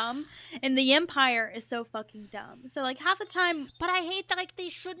fucking dumb, and the Empire is so fucking dumb. So, like, half the time... But I hate that, like, they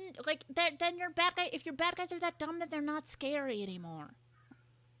shouldn't... Like, then your bad guy... If your bad guys are that dumb, then they're not scary anymore.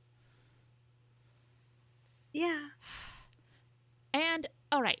 Yeah. And,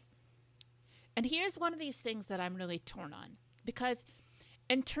 all right. And here's one of these things that I'm really torn on. Because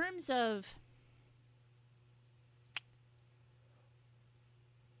in terms of...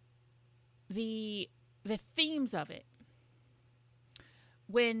 The themes of it,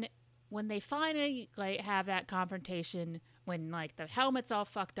 when they finally like have that confrontation, when like the helmet's all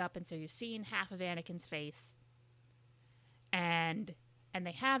fucked up and so you're seeing half of Anakin's face, and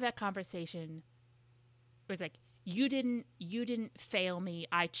they have that conversation, it was like, you didn't fail me.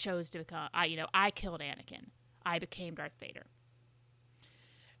 I chose to become. I killed Anakin. I became Darth Vader.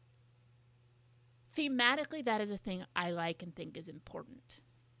 Thematically, that is a thing I like and think is important.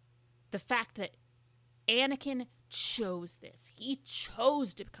 The fact that Anakin chose this. He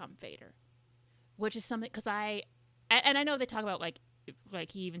chose to become Vader. Which is something, because I know they talk about, like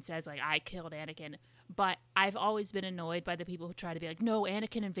he even says, like, I killed Anakin. But I've always been annoyed by the people who try to be like, no,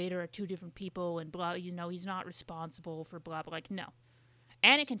 Anakin and Vader are two different people, and blah, he's not responsible for blah, blah. Like, no.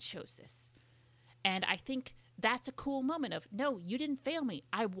 Anakin chose this. And I think that's a cool moment of, no, you didn't fail me.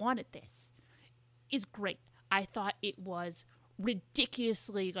 I wanted this. Is great. I thought it was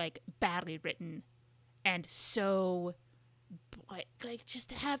ridiculously like badly written and so like just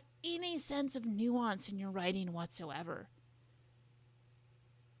to have any sense of nuance in your writing whatsoever.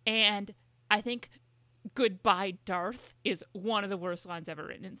 And I think "Goodbye, Darth" is one of the worst lines ever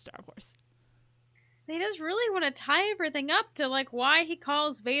written in Star Wars. They just really want to tie everything up to like why he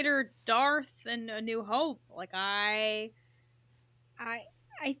calls Vader Darth in A New Hope. Like I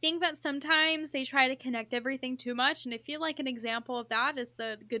think that sometimes they try to connect everything too much, and I feel like an example of that is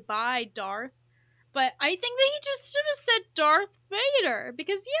the "Goodbye, Darth." But I think that he just should have said Darth Vader,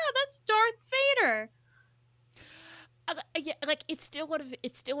 because yeah, that's Darth Vader. Yeah, like it still would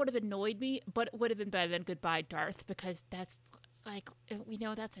have annoyed me, but it would have been better than "Goodbye, Darth," because that's like, we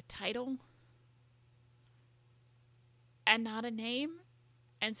know that's a title and not a name,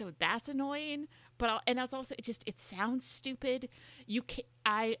 and so that's annoying. But and that's also it sounds stupid.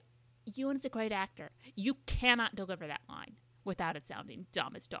 Ewan's a great actor. You cannot deliver that line without it sounding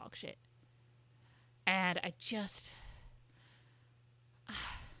dumb as dog shit. And I just,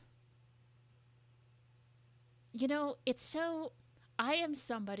 you know, it's so. I am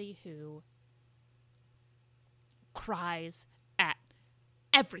somebody who cries at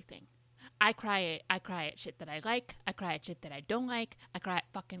everything. I cry at shit that I like. I cry at shit that I don't like. I cry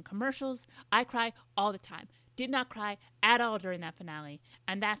at fucking commercials. I cry all the time. Did not cry at all during that finale,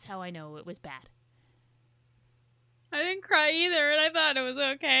 and that's how I know it was bad. I didn't cry either, and I thought it was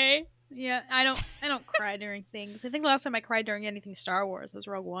okay. Yeah, I don't cry during things. I think the last time I cried during anything Star Wars was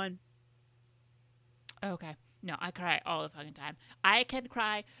Rogue One. Okay. No, I cry all the fucking time. I can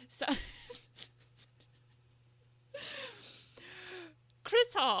cry. So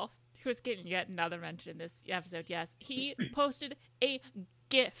Chris Hall, who is getting yet another mention in this episode, yes, he posted a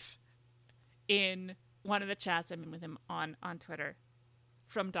GIF in one of the chats I'm in with him on Twitter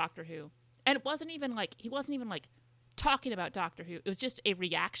from Doctor Who. And he wasn't even like talking about Doctor Who. It was just a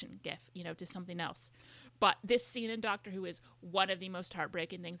reaction GIF, to something else. But this scene in Doctor Who is one of the most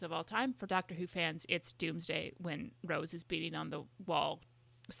heartbreaking things of all time. For Doctor Who fans, it's Doomsday when Rose is beating on the wall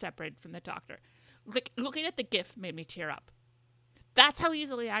separated from the Doctor. Looking at the GIF made me tear up. That's how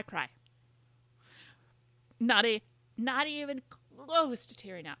easily I cry. Not even close to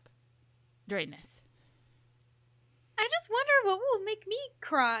tearing up during this. I just wonder what will make me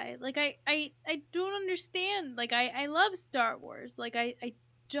cry. Like, I don't understand. Like, I love Star Wars. Like, I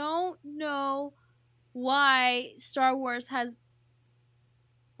don't know why Star Wars has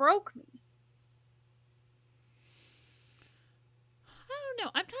broke me. I don't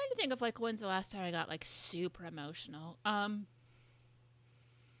know. I'm trying to think of, like, when's the last time I got, like, super emotional.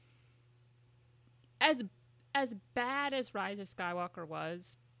 As bad as Rise of Skywalker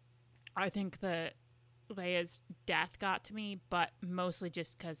was, I think that Leia's death got to me, but mostly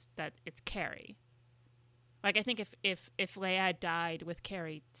just because that it's Carrie. Like, I think if Leia had died with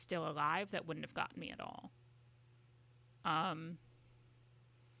Carrie still alive, that wouldn't have gotten me at all. I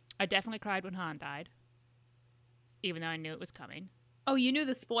definitely cried when Han died, even though I knew it was coming. Oh, you knew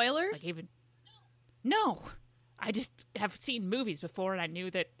the spoilers? Like, no, I just have seen movies before, and I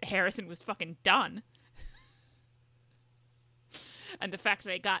knew that Harrison was fucking done. And the fact that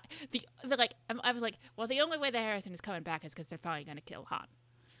they got I was like, well, the only way that Harrison is coming back is because they're probably going to kill Han.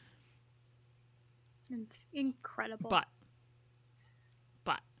 It's incredible. But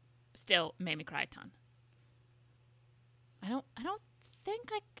still made me cry a ton. I don't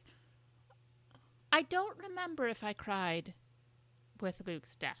think I don't remember if I cried with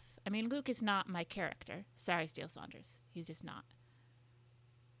Luke's death. I mean, Luke is not my character. Sorry, Steele Saunders. He's just not.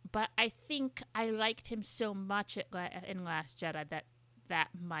 But I think I liked him so much in Last Jedi that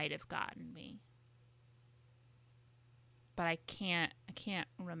might have gotten me. But I can't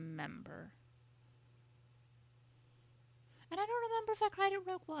remember. And I don't remember if I cried at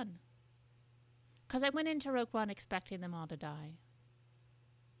Rogue One. Because I went into Rogue One expecting them all to die.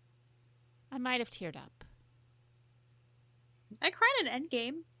 I might have teared up. I cried at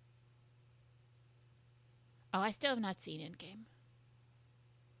Endgame. Oh, I still have not seen Endgame.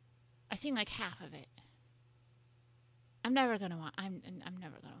 I've seen like half of it. I'm never gonna watch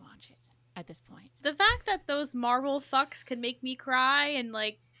it at this point. The fact that those Marvel fucks can make me cry and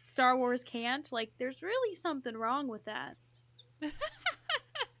like Star Wars can't, like, there's really something wrong with that.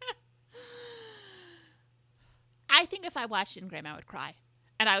 I think if I watched Endgame, I would cry,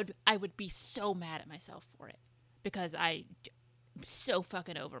 and I would be so mad at myself for it because I'm so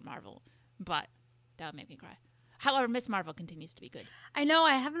fucking over Marvel. But that would make me cry. However, Miss Marvel continues to be good. I know,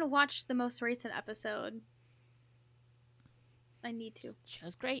 I haven't watched the most recent episode. I need to.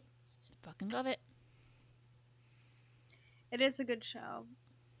 Show's great. Fucking love it. It is a good show.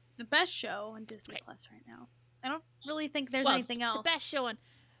 The best show on Disney Plus right now. I don't really think there's Well, anything else.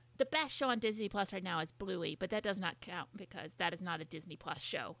 the best show on Disney Plus right now is Bluey, but that does not count because that is not a Disney Plus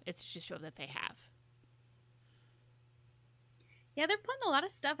show. It's just a show that they have. Yeah, they're putting a lot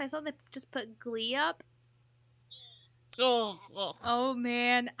of stuff. I saw they just put Glee up. Oh. Oh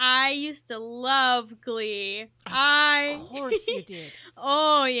man, I used to love Glee. Of course you did.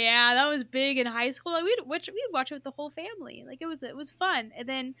 Oh yeah, that was big in high school. Like, we'd watch it with the whole family. Like it was fun. And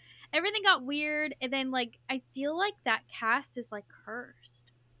then everything got weird. And then like I feel like that cast is like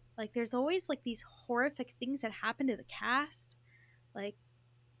cursed. Like there's always like these horrific things that happen to the cast. Like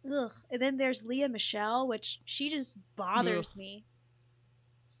ugh. And then there's Leah Michelle, which she just bothers me.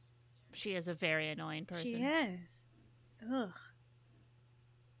 She is a very annoying person. She is. Ugh.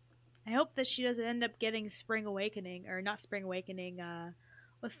 I hope that she doesn't end up getting Spring Awakening, or not Spring Awakening,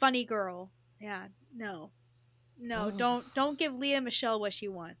 with Funny Girl. Yeah, no, Ugh. don't give Leah Michelle what she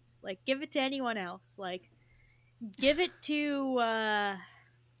wants. Like, give it to anyone else. Like, give it to I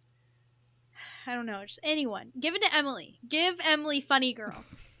don't know, just anyone. Give it to Emily. Give Emily Funny Girl.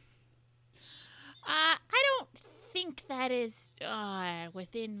 I don't think that is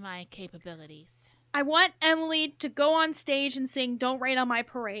within my capabilities. I want Emily to go on stage and sing "Don't Rain on My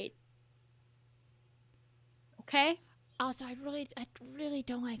Parade." Okay? Also, I really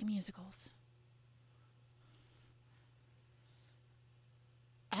don't like musicals.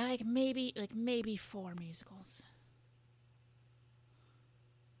 I like maybe 4 musicals.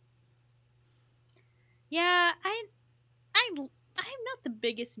 Yeah, I'm not the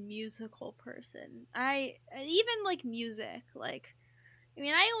biggest musical person. I even like music. Like, I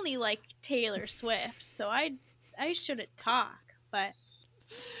mean, I only like Taylor Swift, so I shouldn't talk. But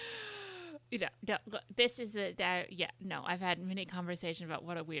No, this is I've had many conversations about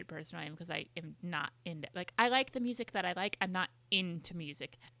what a weird person I am because I am not into, like, I like the music that I like. I'm not into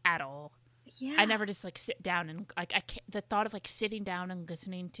music at all. yeah, I never just like sit down and like I can't, the thought of like sitting down and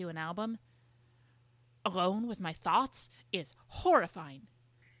listening to an album alone with my thoughts is horrifying.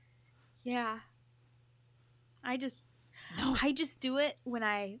 yeah. I just No. do it when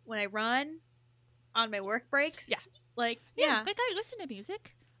I run on my work breaks. Yeah. Like Yeah, like I listen to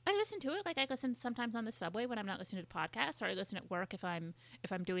music. I listen to it. Like I listen sometimes on the subway when I'm not listening to podcasts, or I listen at work if I'm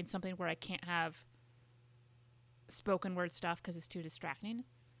doing something where I can't have spoken word stuff because it's too distracting.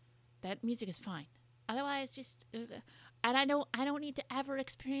 That music is fine. Otherwise, just and I don't need to ever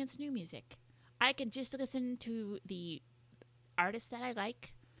experience new music. I can just listen to the artists that I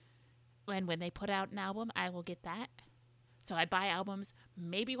like, and when they put out an album, I will get that. So I buy albums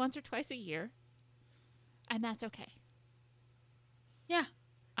maybe once or twice a year, and that's okay. Yeah.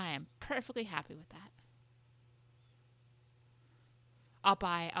 I am perfectly happy with that. I'll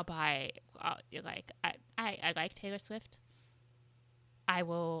buy like I like Taylor Swift.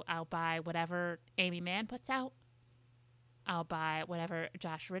 I'll buy whatever Amy Mann puts out. I'll buy whatever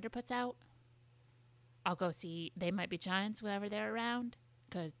Josh Ritter puts out. I'll go see They Might Be Giants whenever they're around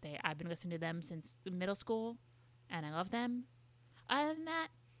because I've been listening to them since middle school, and I love them. Other than that,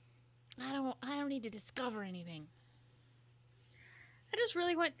 I don't need to discover anything. I just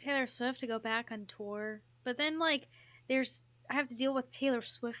really want Taylor Swift to go back on tour, but then like I have to deal with Taylor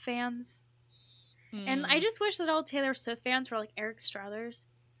Swift fans. And I just wish that all Taylor Swift fans were like Eric Struthers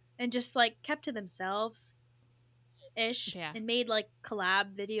and just like kept to themselves ish, Yeah. and made like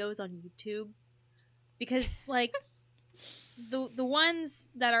collab videos on YouTube. Because like the ones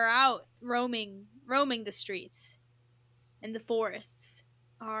that are out roaming the streets and the forests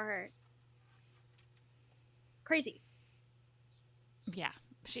are crazy. Yeah.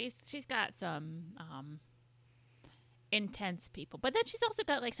 She's got some intense people. But then she's also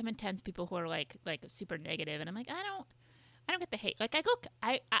got like some intense people who are like super negative, and I'm like, I don't get the hate. Like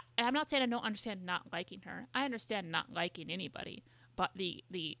I'm not saying I don't understand not liking her. I understand not liking anybody, but the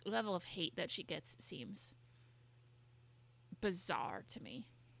level of hate that she gets seems bizarre to me.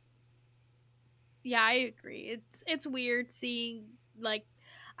 Yeah, I agree. It's weird seeing, like,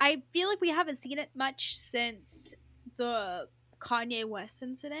 I feel like we haven't seen it much since the Kanye West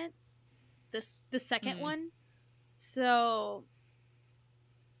incident, the second one. So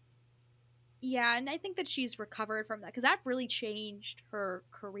yeah, and I think that she's recovered from that because that really changed her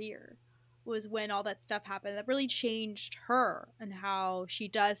career. Was when all that stuff happened. That really changed her and how she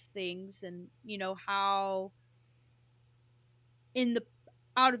does things, and how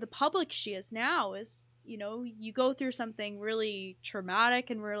out of the public she is now. Is you go through something really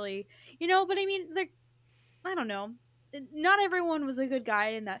traumatic and really but I mean, I don't know, not everyone was a good guy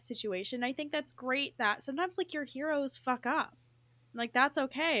in that situation. I think that's great that sometimes like your heroes fuck up. Like that's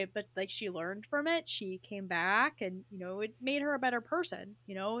okay, but like she learned from it, she came back, and it made her a better person.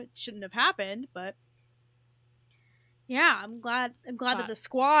 It shouldn't have happened, but Yeah, I'm glad that But- the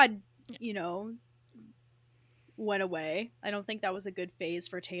squad, Yeah. Went away. I don't think that was a good phase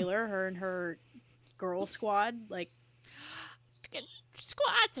for Taylor, her and her girl squad. Like,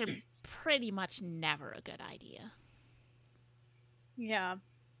 Squats are pretty much never a good idea. yeah.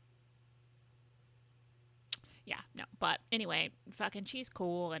 Yeah, no. But anyway, fucking she's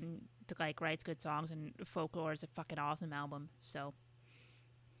cool and like writes good songs, and Folklore is a fucking awesome album. So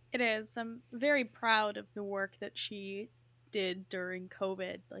It is. I'm very proud of the work that she did during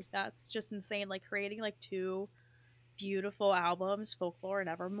COVID. Like, that's just insane. Like, creating like 2 beautiful albums, Folklore and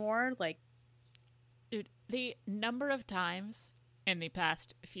Evermore. Like, dude, the number of times in the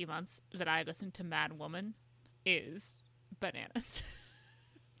past few months that I listened to Mad Woman is bananas.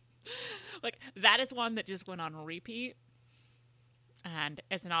 Like, that is one that just went on repeat. And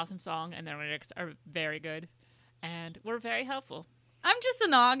it's an awesome song, and the lyrics are very good. And were very helpful. I'm just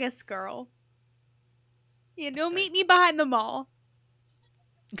an August girl. That's Meet me behind the mall.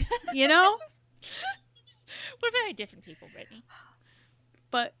 You know? We're very different people, Brittany.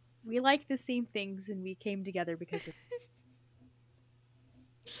 But we like the same things and we came together because of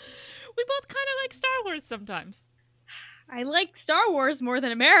We both kind of like Star Wars sometimes. I like Star Wars more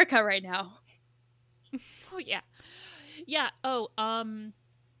than America right now. Oh, yeah. Yeah,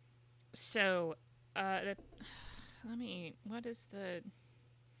 so, what is the...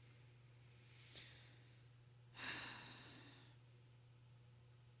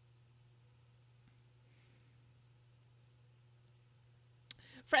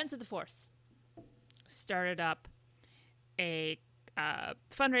 Friends of the Force started up a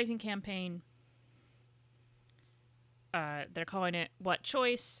fundraising campaign. They're calling it What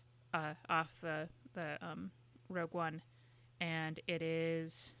Choice, off the Rogue One, and it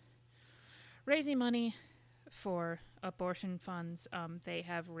is raising money for abortion funds. They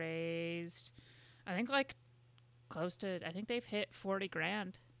have raised, I think, like close to, I think they've hit 40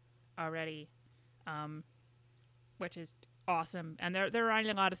 grand already, which is awesome. And they're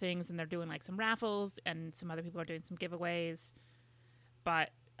running a lot of things, and they're doing like some raffles, and some other people are doing some giveaways.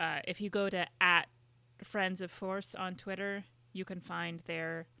 But if you go to @Friends of Force on Twitter, you can find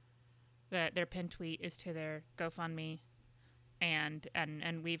their pinned tweet is to their GoFundMe, and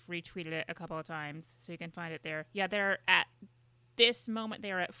we've retweeted it a couple of times, so you can find it there. Yeah, they're at this moment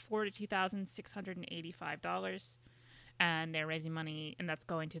they are at $42,685, and they're raising money, and that's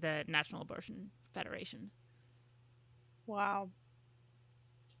going to the National Abortion Federation. Wow.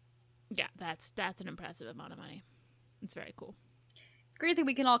 Yeah, that's an impressive amount of money. It's very cool. It's great that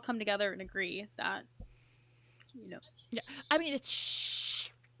we can all come together and agree that, Yeah, I mean, it's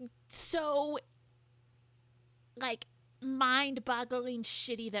so, like, mind-boggling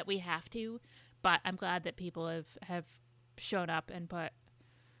shitty that we have to, but I'm glad that people have shown up and put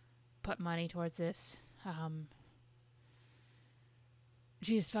money towards this.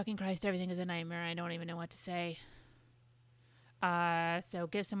 Jesus fucking Christ, everything is a nightmare. I don't even know what to say. So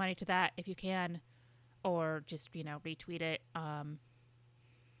give some money to that if you can, or just, retweet it.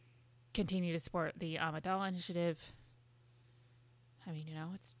 Continue to support the Amidala Initiative. I mean,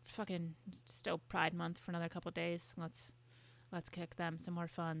 it's fucking still Pride Month for another couple of days. Let's kick them some more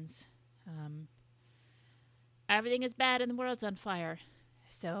funds. Everything is bad and the world's on fire,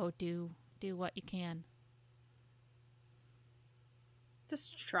 so do what you can.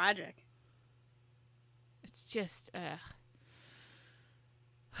 just tragic. It's just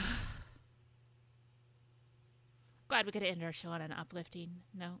glad we could end our show on an uplifting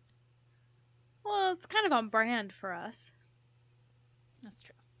note. Well, it's kind of on brand for us. That's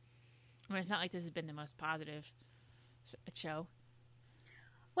true. I mean, it's not like this has been the most positive show.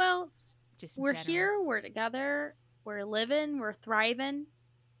 Well, Just in we're general. here, we're together, we're living, we're thriving.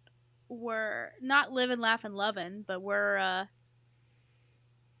 We're not living, laughing, loving, but we're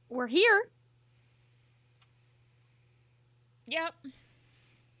here. Yep.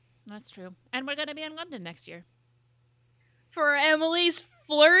 That's true. And we're going to be in London next year. For Emily's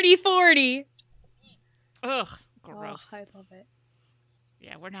flirty 40. Ugh, Oh, gross. I love it.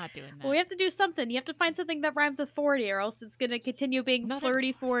 Yeah, we're not doing that. Well, we have to do something. You have to find something that rhymes with 40, or else it's going to continue being Nothing-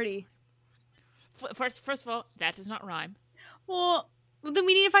 flirty 40. First of all, that does not rhyme. Well, then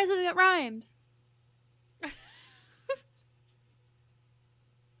we need to find something that rhymes.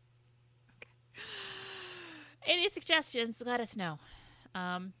 Any suggestions, let us know.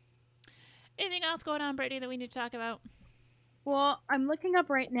 Anything else going on, Brady, that we need to talk about? Well, I'm looking up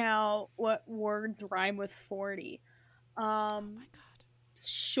right now what words rhyme with 40. Oh my god.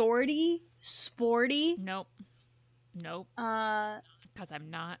 Shorty, sporty, Nope. Nope. uh, Because I'm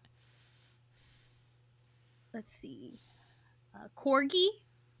not. let's see. Corgi?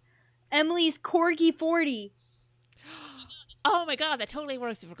 Emily's Corgi 40. Oh my god, that totally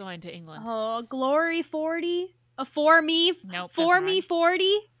works if we're going to England. Oh, Glory 40? A for me? Nope. For doesn't me rhyme.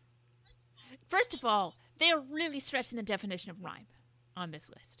 40? First of all, they are really stretching the definition of rhyme on this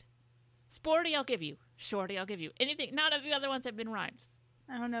list. Sporty, I'll give you. Shorty, I'll give you. Anything. None of the other ones have been rhymes.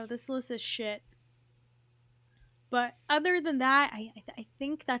 I don't know. This list is shit. But other than that, I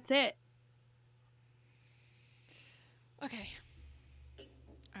think that's it. Okay.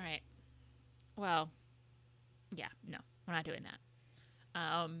 All right. Well, yeah, no, we're not doing that.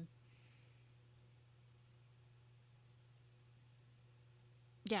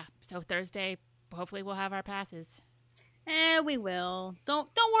 Yeah, so Thursday, hopefully we'll have our passes. We will. Don't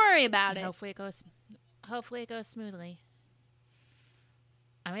worry about And it. hopefully it goes smoothly.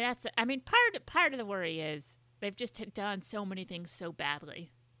 I mean, part of the worry is they've just done so many things so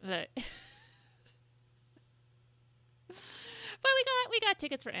badly that. But we got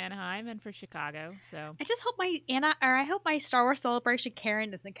tickets for Anaheim and for Chicago, so I just hope I hope my Star Wars Celebration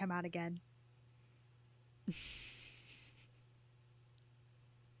Karen doesn't come out again.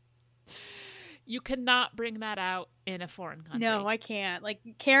 you cannot bring that out in a foreign country. No, I can't. Like,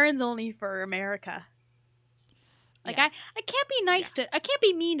 Karen's only for America. Like, Yeah. I can't be nice to, I can't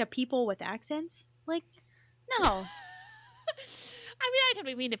be mean to people with accents. Like, no. I mean, I can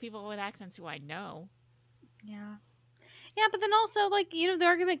be mean to people with accents who I know. Yeah. Yeah, but then also, like, you know, the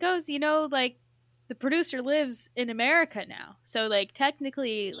argument goes, you know, like, the producer lives in America now. So, like,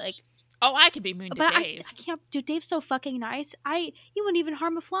 technically, like, Oh, I can be mean to but Dave. I can't, dude, Dave's so fucking nice. He wouldn't even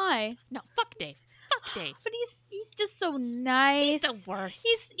harm a fly. No, fuck Dave. Fuck Dave. But he's just so nice. He's the worst.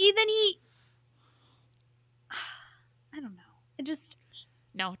 I don't know. It just,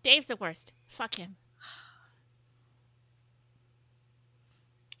 No, Dave's the worst. Fuck him.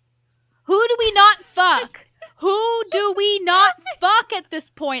 who do we not fuck? Who do we not fuck at this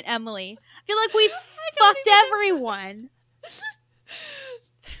point, Emily? I feel like we've fucked everyone.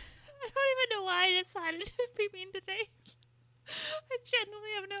 I don't even know why I decided to be mean to Dave. I genuinely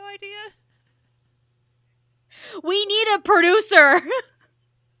have no idea. We need a producer.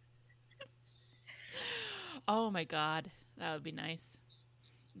 Oh my god, that would be nice.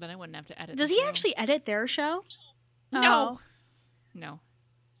 Then I wouldn't have to edit. Does the he show. actually edit their show? No. No.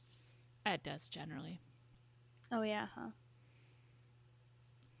 Ed does generally. Oh yeah, huh?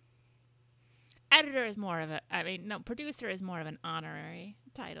 Editor is more of a. I mean, no, producer is more of an honorary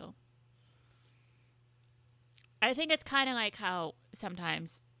title. I think it's kind of like how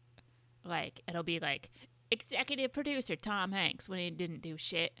sometimes, like, it'll be like executive producer Tom Hanks when he didn't do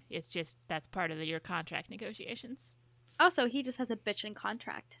shit. It's just that's part of your contract negotiations. Oh, so he just has a bitchin'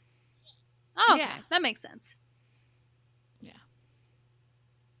 contract. Oh, okay. Yeah. That makes sense. Yeah.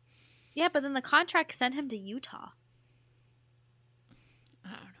 Yeah, but then the contract sent him to Utah. I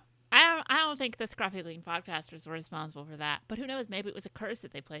don't know. I don't think the Scruffy Lean podcasters were responsible for that. But who knows? Maybe it was a curse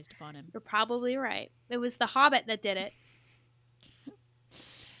that they placed upon him. You're probably right. It was the Hobbit that did it.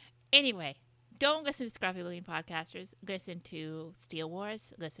 Anyway, don't listen to Scruffy Lean podcasters. Listen to Steel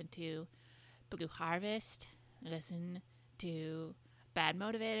Wars. Listen to Blue Harvest. Listen to Bad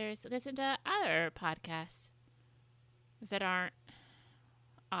Motivators. Listen to other podcasts that aren't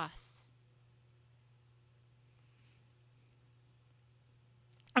us.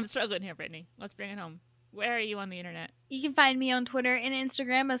 I'm struggling here, Brittany. Let's bring it home. Where are you on the internet? You can find me on Twitter and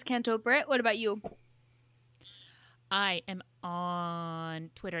Instagram as Kanto Britt. What about you? I am on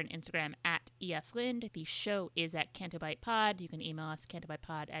Twitter and Instagram at EFLind. The show is at CantoBitePod. You can email us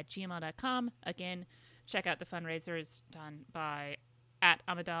cantobitepod@gmail.com. Again, check out the fundraisers done by at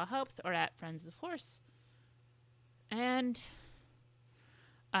Amidala Helps or at Friends of the Horse. And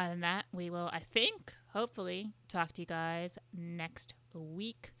other than that, we will, I think, hopefully, talk to you guys next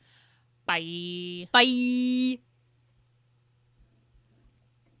week. Bye. Bye.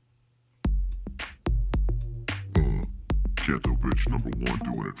 Kanto bitch #1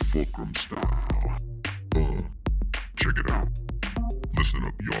 doing it fulcrum style. Check it out. Listen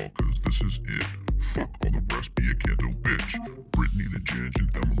up, y'all, cause this is it. Fuck all the rest, be a Kanto bitch. Brittany the Ginge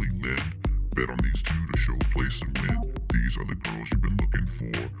and Emily Lind. Bet on these two to show place and win. These are the girls you've been looking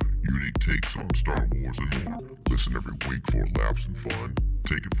for. Unique takes on Star Wars and more. Listen every week for laughs and fun.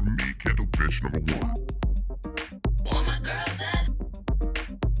 Take it from me, Kanto bitch #1. All my girls at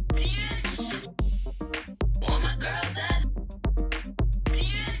bitch. All my girls at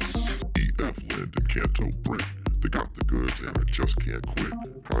bitch. EF Lind and Kanto Britt. They got the goods and I just can't quit.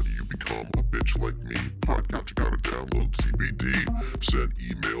 How do you become a bitch like me? Podcast, you gotta download CBD. Send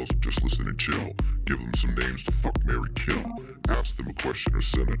emails, just listen and chill. Give them some names to fuck, marry, kill. Ask them a question or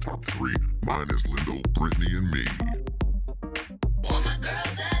send a top 3. Mine is Lindo, Brittany, and me. All my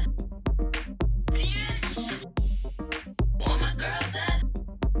girls at bitch.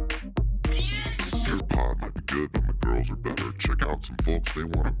 got some folks they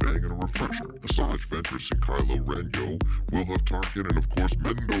want a bang and a refresher. Asajj Ventress and Kylo Ren, yo. We'll have Tarkin and of course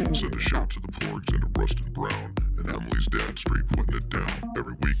Mendo. Send a shout to the Porgs and to Rustin Brown. And Emily's dad straight putting it down.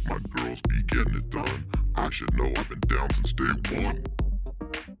 Every week my girls be getting it done. I should know I've been down since day one.